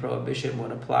behind the prohibition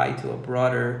would apply to a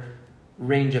broader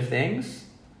range of things,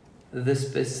 the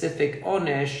specific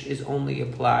onesh is only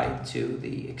applied to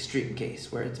the extreme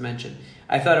case where it's mentioned.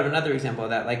 I thought of another example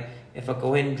of that, like if a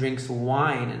Kohen drinks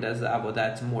wine and does the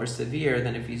avodah, it's more severe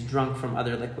than if he's drunk from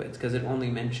other liquids, because it only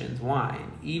mentions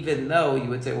wine, even though you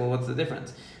would say, well, what's the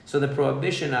difference? So the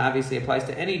prohibition obviously applies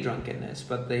to any drunkenness,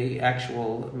 but the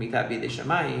actual mitat b'yedei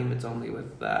shamayim, it's only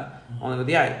with the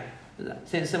eye.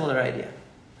 Similar idea.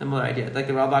 Like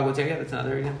the Ralbag would say, yeah, that's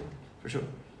another example, for sure.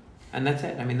 And that's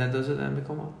it. I mean, those are the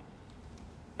mikomot.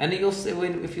 And you'll see,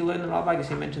 if you learn the Ralbag,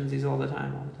 he mentions these all the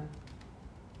time.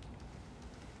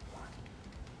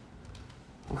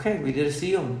 Okay, we did a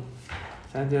siyum.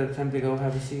 Time to go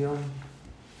have a siyum.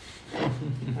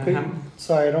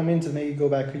 Sorry, I don't mean to make you go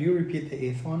back. Could you repeat the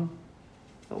 8th one?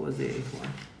 What was the 8th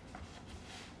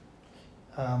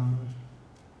one?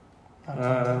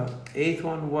 8th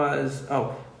one was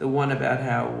the one about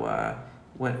how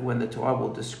when the Torah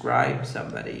will describe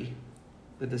somebody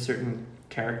with a certain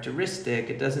characteristic,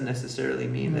 it doesn't necessarily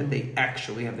mean that they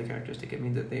actually have the characteristic. It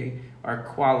means that they are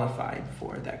qualified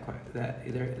for that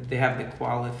either they have the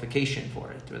qualification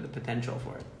for it or the potential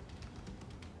for it.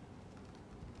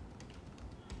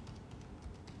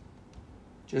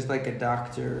 Just like a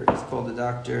doctor is called a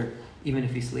doctor, even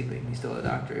if he's sleeping, he's still a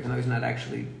doctor, even though he's not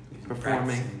actually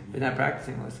performing. He's not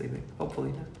practicing while sleeping.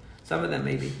 Hopefully not. Some of them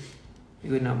maybe.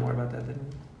 You would know more about that than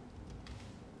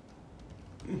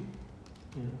me.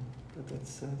 But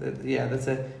that's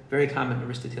a very common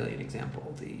Aristotelian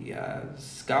example. The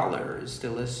scholar is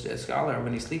still a scholar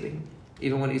when he's sleeping.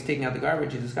 Even when he's taking out the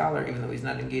garbage, he's a scholar, even though he's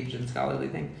not engaged in scholarly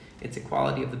thing. It's a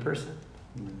quality of the person.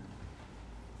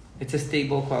 It's a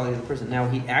stable quality of the person. Now,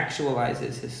 he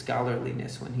actualizes his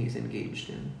scholarliness when he's engaged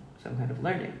in some kind of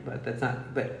learning, but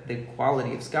the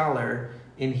quality of scholar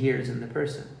inheres in the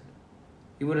person.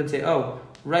 You wouldn't say,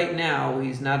 right now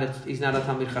he's not a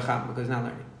Talmid Chacham because he's not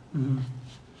learning. Mm-hmm.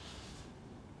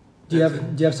 Do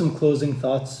you have some closing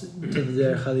thoughts to the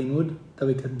Derech HaLimud that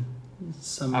we could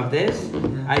sum up? Of this?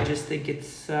 Yeah. I just think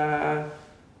it's,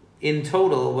 in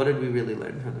total, what did we really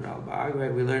learn from the Ralbag?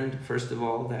 Right? We learned, first of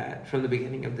all, that from the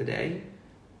beginning of the day,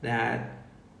 that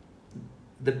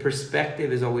the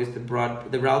perspective is always the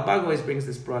Ralbag always brings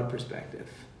this broad perspective,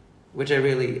 which I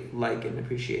really like and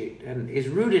appreciate, and is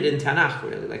rooted in Tanakh,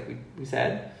 really, like we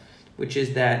said, which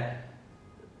is that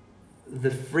the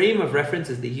frame of reference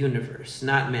is the universe,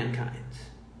 not mankind.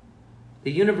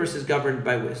 The universe is governed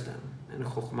by wisdom and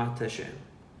Chokhmat Hashem.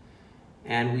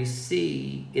 And we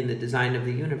see in the design of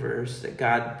the universe that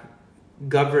God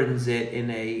governs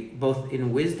it both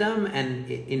in wisdom and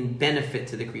in benefit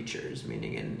to the creatures,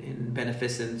 meaning in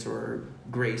beneficence or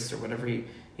grace or whatever,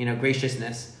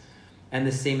 graciousness. And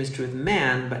the same is true with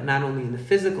man, but not only in the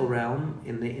physical realm,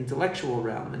 in the intellectual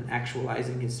realm, and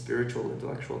actualizing his spiritual,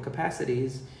 intellectual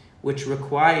capacities, which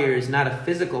requires not a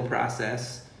physical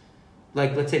process,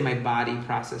 like let's say my body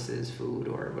processes food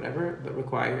or whatever, but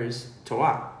requires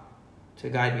Torah to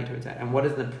guide me towards that. And what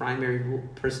is the primary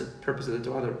purpose of the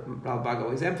Torah that Ralbag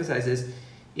always emphasizes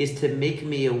is to make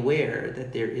me aware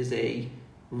that there is a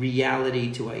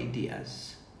reality to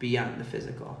ideas beyond the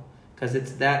physical. Because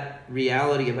it's that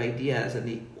reality of ideas and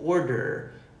the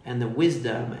order and the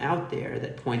wisdom out there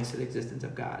that points to the existence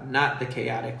of God, not the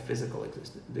chaotic physical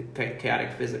existence, the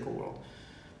chaotic physical world,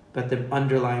 but the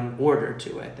underlying order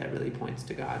to it that really points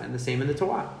to God. And the same in the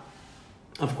Torah.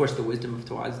 Of course, the wisdom of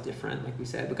Torah is different, like we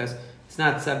said, because it's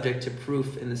not subject to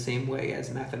proof in the same way as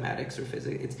mathematics or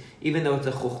physics. Even though it's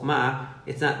a chokhmah,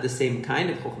 it's not the same kind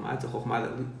of chokhmah. It's a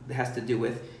chokhmah that has to do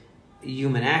with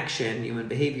human action, human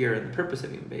behavior, and the purpose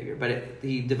of human behavior. But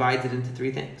he divides it into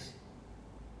three things.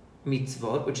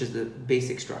 Mitzvot, which is the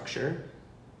basic structure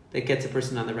that gets a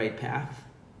person on the right path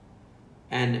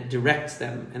and directs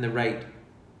them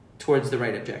towards the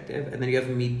right objective. And then you have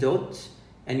midot,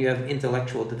 and you have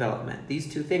intellectual development.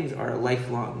 These two things are a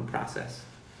lifelong process.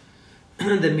 The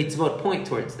mitzvot point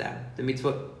towards them. The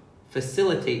mitzvot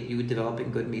facilitate you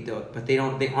developing good midot, but they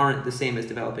aren't the same as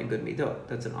developing good midot.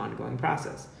 That's an ongoing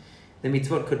process. The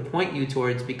mitzvot could point you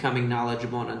towards becoming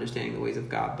knowledgeable and understanding the ways of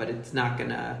God, but it's not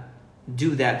going to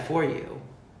do that for you.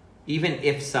 Even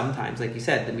if sometimes, like you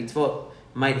said, the mitzvot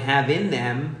might have in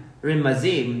them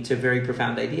rimazim to very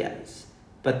profound ideas.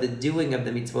 But the doing of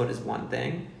the mitzvot is one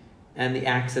thing, and the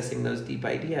accessing those deep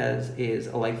ideas is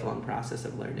a lifelong process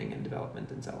of learning and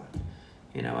development and so on.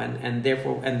 And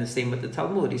therefore, and the same with the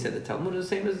Talmud. He said the Talmud is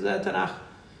the same as Tanakh,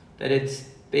 that it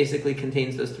basically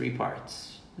contains those three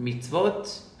parts.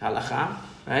 Mitzvot, halacha,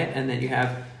 right? And then you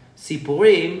have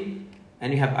sipurim,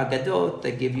 and you have agadot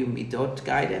that give you midot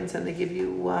guidance, and they give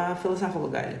you philosophical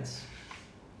guidance,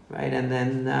 right? And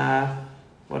then,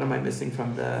 what am I missing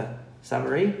from the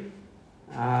summary?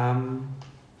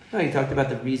 You talked about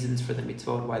the reasons for the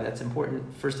mitzvot, why that's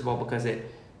important. First of all, because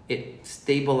it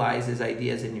stabilizes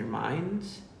ideas in your mind,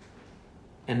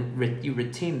 and you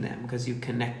retain them because you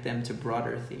connect them to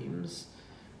broader themes.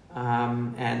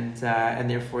 And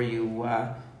therefore you'll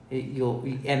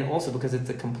also because it's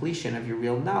a completion of your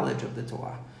real knowledge of the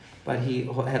Torah. But he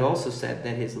had also said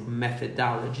that his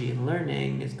methodology in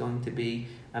learning is going to be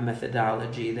a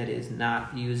methodology that is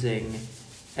not using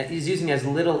as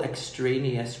little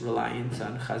extraneous reliance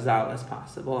on Chazal as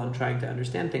possible and trying to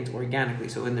understand things organically.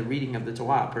 So in the reading of the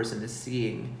Torah, a person is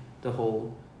seeing the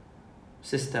whole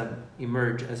system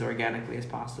emerge as organically as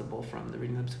possible from the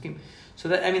reading of the Psukim. So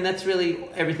that's really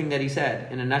everything that he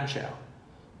said in a nutshell.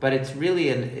 But it's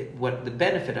really what the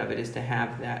benefit of it is to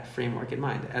have that framework in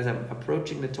mind as I'm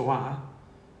approaching the Torah.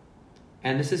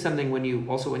 And this is something when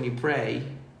you pray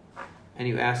and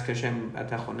you ask Hashem,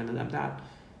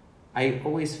 I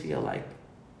always feel like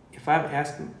if I'm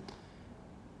asking,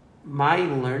 my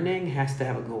learning has to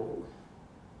have a goal,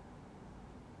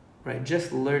 right?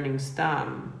 Just learning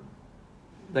stam,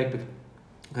 like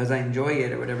because I enjoy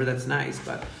it or whatever, that's nice,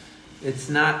 but it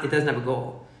doesn't have a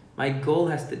goal. My goal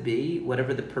has to be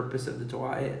whatever the purpose of the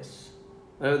Torah is.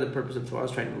 Whatever the purpose of the Torah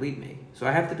is trying to lead me. So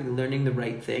I have to be learning the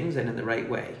right things and in the right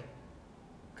way.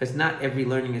 Because not every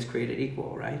learning is created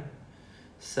equal, right?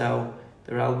 So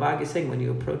the Ralbag is saying when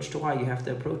you approach Torah, you have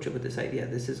to approach it with this idea.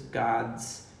 This is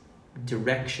God's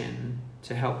direction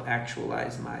to help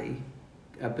actualize my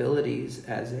abilities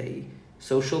as a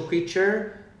social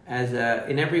creature,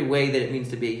 in every way that it means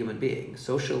to be a human being,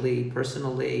 socially,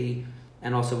 personally,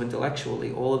 and also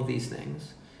intellectually, all of these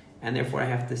things. And therefore I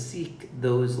have to seek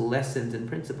those lessons and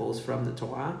principles from the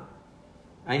Torah.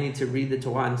 I need to read the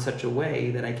Torah in such a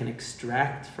way that I can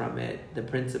extract from it the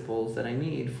principles that I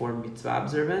need for mitzvah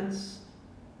observance,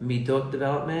 midot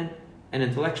development, and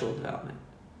intellectual development.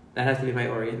 That has to be my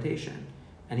orientation.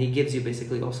 And he gives you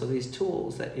basically also these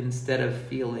tools that instead of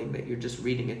feeling that you're just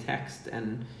reading a text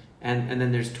and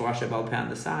then there's Torah Shebaal Peh on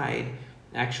the side,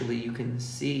 actually you can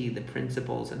see the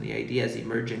principles and the ideas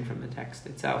emerging from the text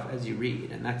itself as you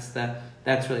read. And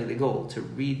that's really the goal, to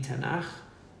read Tanakh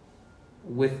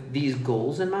with these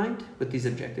goals in mind, with these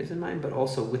objectives in mind, but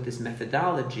also with this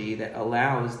methodology that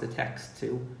allows the text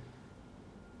to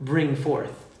bring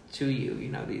forth to you,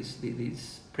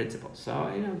 these principles.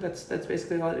 So that's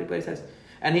basically all everybody says,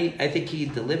 and I think he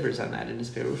delivers on that in his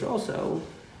Perush also,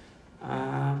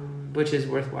 which is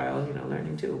worthwhile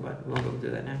learning too. But we won't go do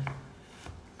that now.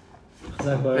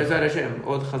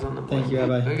 Thank you,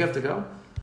 Rabbi. Don't you have to go?